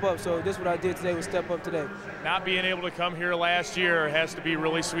Jerome step up. So this is what I did today, was step up today. Not being able to come here last year has to be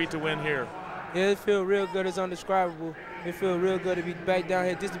really sweet to win here. Yeah, it feels real good. It's undescribable. It feels real good to be back down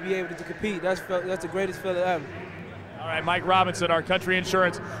here just to be able to compete. That's the greatest feeling ever. All right, Mike Robinson, our Country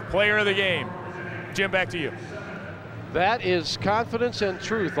Insurance Player of the Game. Jim, back to you. That is confidence and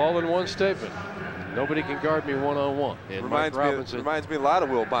truth all in one statement. Nobody can guard me one-on-one. Reminds me a lot of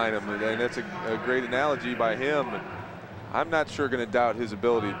Will Bynum, and that's a great analogy by him. I'm not sure going to doubt his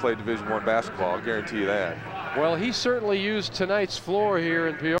ability to play Division I basketball. I'll guarantee you that. Well, he certainly used tonight's floor here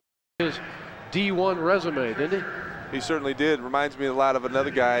in Peoria, his D1 resume, didn't he? He certainly did. Reminds me a lot of another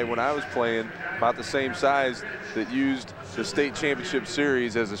guy when I was playing, about the same size, that used the state championship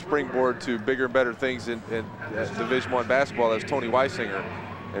series as a springboard to bigger and better things in Division I basketball. That's Tony Weisinger.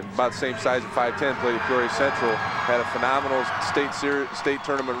 And about the same size at 5'10", played at Peoria Central, had a phenomenal state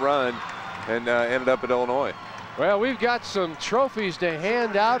tournament run, and ended up at Illinois. Well, we've got some trophies to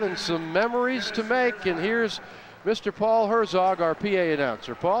hand out and some memories to make, and here's Mr. Paul Herzog, our PA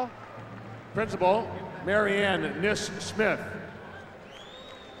announcer. Paul? Principal, Marianne Niss-Smith.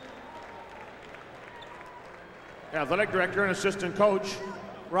 Athletic Director and Assistant Coach,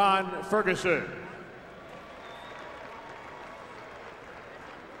 Ron Ferguson.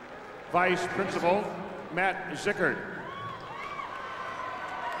 Vice Principal, Matt Zickert.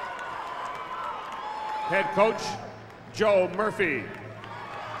 Head Coach, Joe Murphy.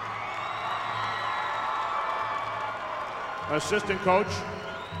 Assistant Coach,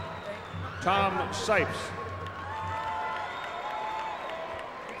 Tom Sipes.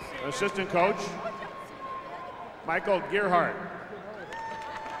 Assistant Coach, Michael Gearhart.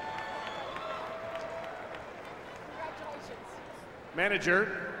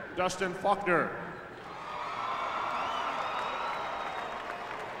 Manager, Dustin Faulkner.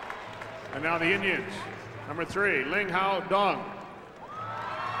 And now the Indians. Number 3, Ling Hao Dong.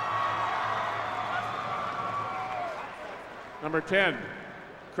 Number 10,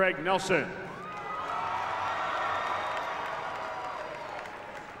 Craig Nelson.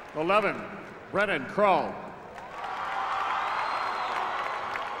 11, Brennan Krull.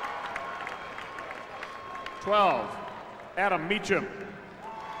 12, Adam Meacham.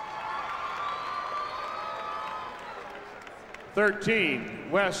 13,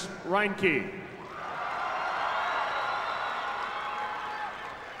 Wes Reinke.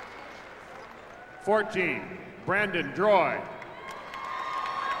 14, Brandon Droy.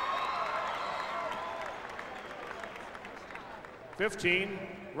 15,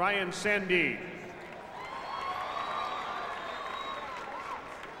 Ryan Sandy.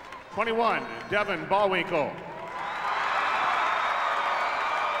 21, Devin Ballwinkle.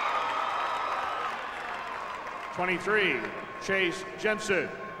 23, Chase Jensen.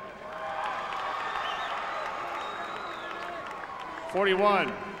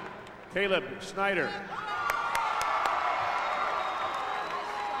 41, Caleb Snyder.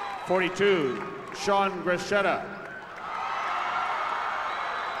 42, Sean Grishetta.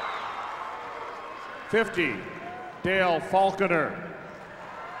 50, Dale Falconer.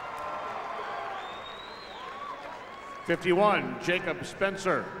 51, Jacob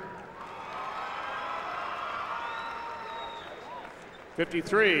Spencer.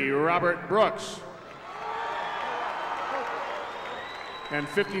 53, Robert Brooks. And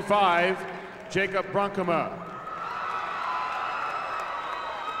 55, Jacob Bronkema.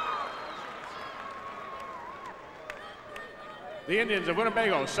 The Indians of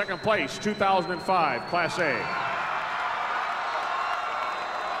Winnebago, second place, 2005, Class A.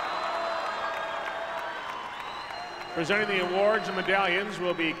 Presenting the awards and medallions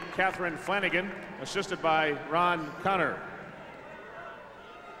will be Catherine Flanagan, assisted by Ron Connor.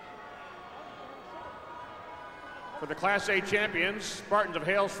 For the Class A champions, Spartans of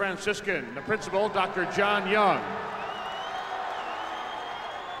Hales Franciscan, the principal, Dr. John Young.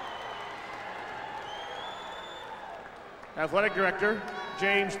 Athletic Director,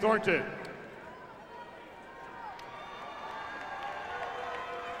 James Thornton.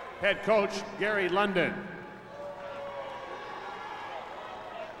 Head Coach, Gary London.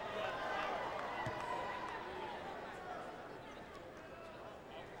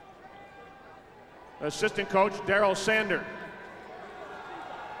 Assistant Coach, Darrell Sander.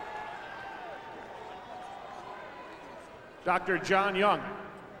 Dr. John Young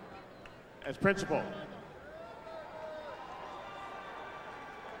as principal.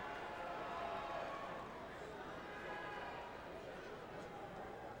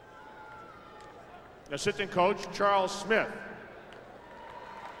 Assistant Coach, Charles Smith.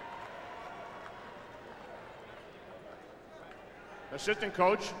 Assistant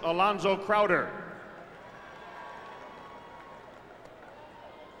Coach, Alonzo Crowder.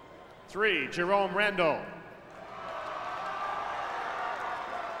 3, Jerome Randall.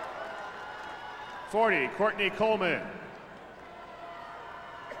 40, Courtney Coleman.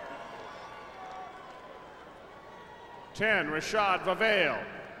 10, Rashad Vavale.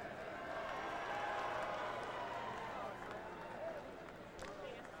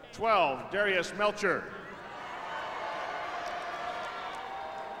 12, Darius Melcher.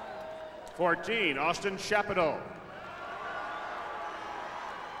 14, Austin Chapineau.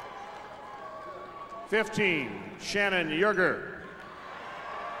 15, Shannon Yerger.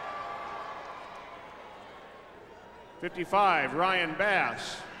 55, Ryan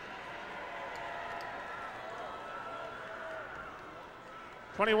Bass.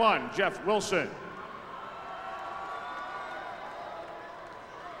 21, Jeff Wilson.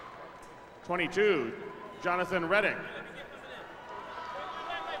 22, Jonathan Reddick.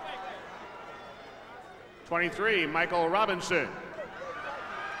 23, Michael Robinson.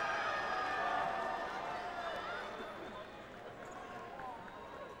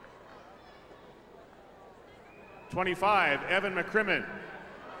 25, Evan McCrimmon.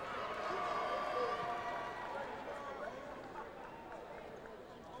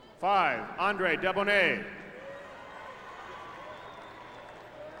 5, Andre Debonnet.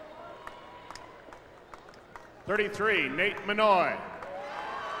 33, Nate Minoy.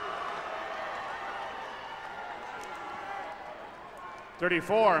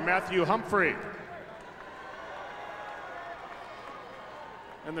 34, Matthew Humphrey.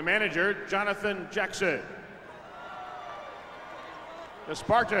 And the manager, Jonathan Jackson. The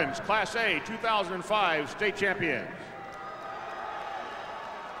Spartans, Class A 2005 state champions.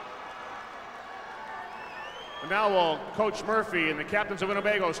 And now will Coach Murphy and the captains of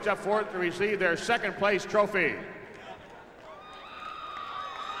Winnebago step forward to receive their second place trophy.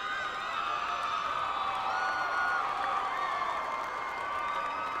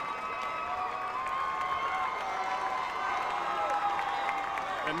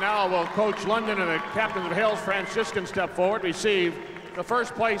 And now will Coach London and the captains of Hales Franciscan step forward, receive the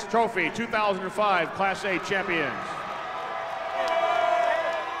first place trophy, 2005 Class A champions.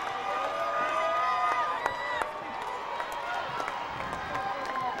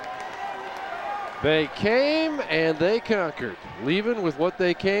 They came and they conquered, leaving with what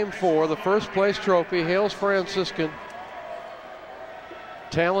they came for, the first place trophy. Hales Franciscan.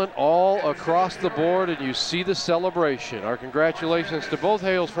 Talent all across the board, and you see the celebration. Our congratulations to both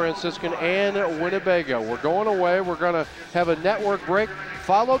Hales Franciscan and Winnebago. We're going away. We're going to have a network break,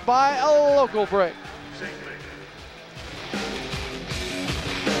 followed by a local break.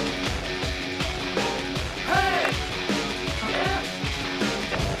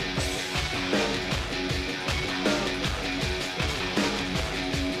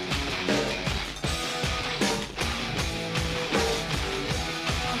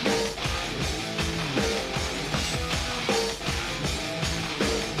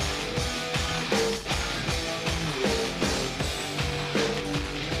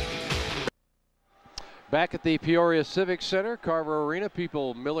 Back at the Peoria Civic Center, Carver Arena,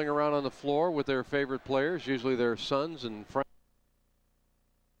 people milling around on the floor with their favorite players, usually their sons and friends.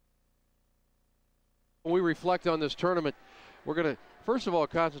 When we reflect on this tournament, we're going to, first of all,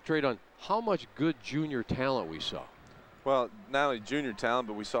 concentrate on how much good junior talent we saw. Well, not only junior talent,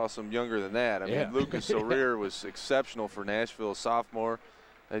 but we saw some younger than that. I mean, Lucas Sorir was exceptional for Nashville, sophomore.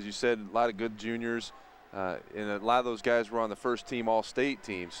 As you said, a lot of good juniors, and a lot of those guys were on the first team All-State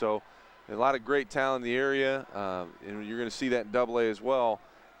team. So a lot of great talent in the area, and you're going to see that in AA as well.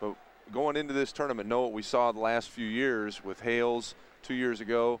 But going into this tournament, know what we saw the last few years with Hales 2 years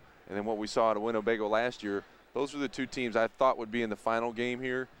ago, and then what we saw at Winnebago last year. Those were the two teams I thought would be in the final game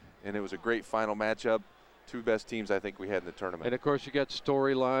here, and it was a great final matchup. Two best teams I think we had in the tournament. And of course you got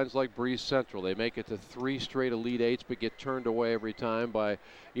storylines like Breeze Central. They make it to 3 straight Elite Eights but get turned away every time by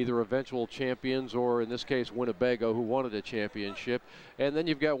either eventual champions or in this case Winnebago, who wanted a championship. And then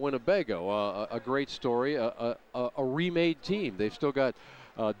you've got Winnebago, a great story, a remade team. They've still got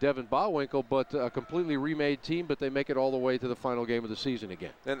Devin Bawwinkle, but a completely remade team, but they make it all the way to the final game of the season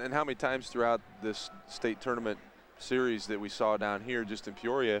again. And how many times throughout this state tournament series that we saw down here just in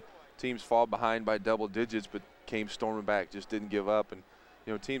Peoria, teams fall behind by double digits but came storming back, just didn't give up. And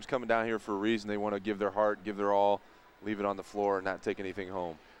you know, teams coming down here for a reason. They want to give their heart, give their all, leave it on the floor and not take anything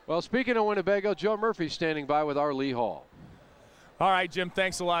home. Well, speaking of Winnebago, Joe Murphy standing by with our Lee Hall. All right, Jim,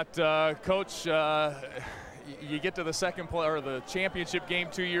 thanks a lot, Coach. You get to the second play or the championship game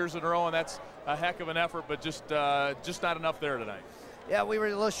 2 years in a row, and that's a heck of an effort, but just not enough there tonight. Yeah, we were a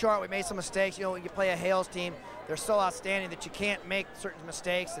little short. We made some mistakes. You know, when you play a Hales team, they're so outstanding that you can't make certain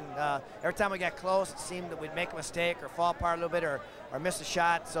mistakes. And every time we got close, it seemed that we'd make a mistake or fall apart a little bit or miss a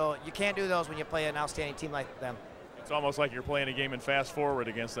shot. So you can't do those when you play an outstanding team like them. It's almost like you're playing a game in fast forward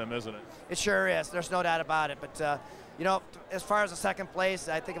against them, isn't it? It sure is. There's no doubt about it. But, you know, as far as the second place,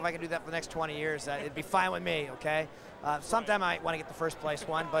 I think if I can do that for the next 20 years, it'd be fine with me, okay? Sometime I might want to get the first place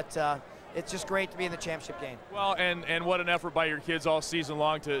one, but it's just great to be in the championship game. Well, and what an effort by your kids all season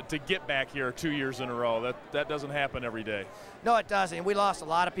long to get back here 2 years in a row. That doesn't happen every day. No, it doesn't. And we lost a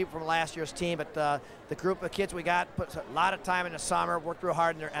lot of people from last year's team, but the group of kids we got put a lot of time in the summer, worked real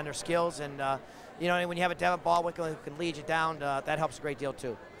hard on their skills, and you know, when you have a Devin Baldwin who can lead you down, that helps a great deal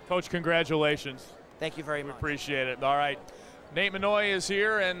too. Coach, congratulations. Thank you very much. Appreciate it. All right. Nate Minoy is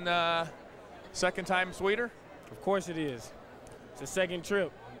here, and second time sweeter? Of course it is. It's a second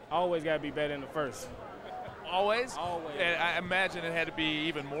trip. Always got to be better than the first. Always? Always. And I imagine it had to be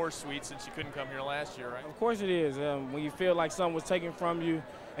even more sweet since you couldn't come here last year, right? Of course it is. When you feel like something was taken from you,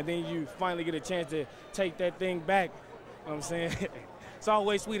 and then you finally get a chance to take that thing back, you know what I'm saying? It's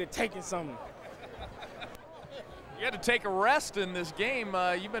always sweeter taking something. You had to take a rest in this game.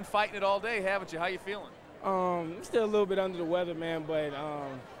 You've been fighting it all day, haven't you? How you feeling? I'm still a little bit under the weather, man, but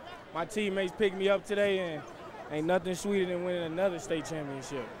my teammates picked me up today, and ain't nothing sweeter than winning another state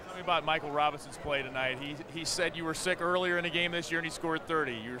championship. Tell me about Michael Robinson's play tonight. He said you were sick earlier in the game this year, and he scored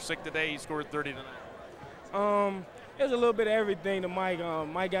 30. You were sick today, he scored 30 tonight. It was a little bit of everything to Mike.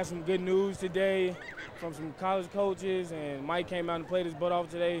 Mike got some good news today from some college coaches, and Mike came out and played his butt off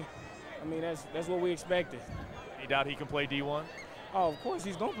today. I mean, that's what we expected. Any doubt he can play D1? Oh, of course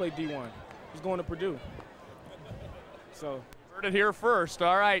he's going to play D1. He's going to Purdue. So. Heard it here first.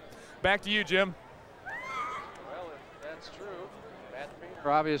 All right, back to you, Jim. Well, if that's true, Matt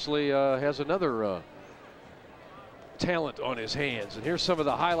Painter obviously has another talent on his hands. And here's some of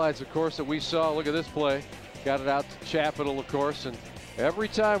the highlights, of course, that we saw. Look at this play. Got it out to Chapital, of course, and every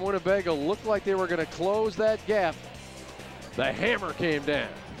time Winnebago looked like they were going to close that gap, the hammer came down.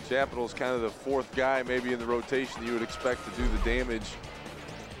 Chapital's kind of the fourth guy maybe in the rotation that you would expect to do the damage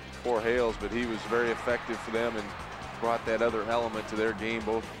for Hales, but he was very effective for them and brought that other element to their game,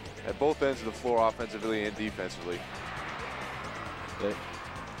 at both ends of the floor, offensively and defensively.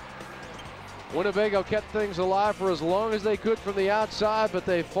 Winnebago kept things alive for as long as they could from the outside, but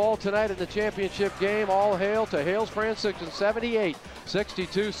they fall tonight in the championship game. All hail to Hales Franciscan,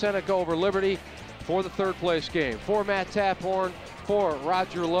 78-62 Seneca over Liberty for the third place game. For Matt Taphorn, for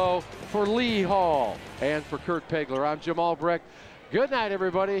Roger Lowe, for Lee Hall, and for Kurt Pegler, I'm Jim Albrecht. Good night,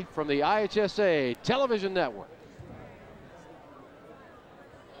 everybody, from the IHSA Television Network.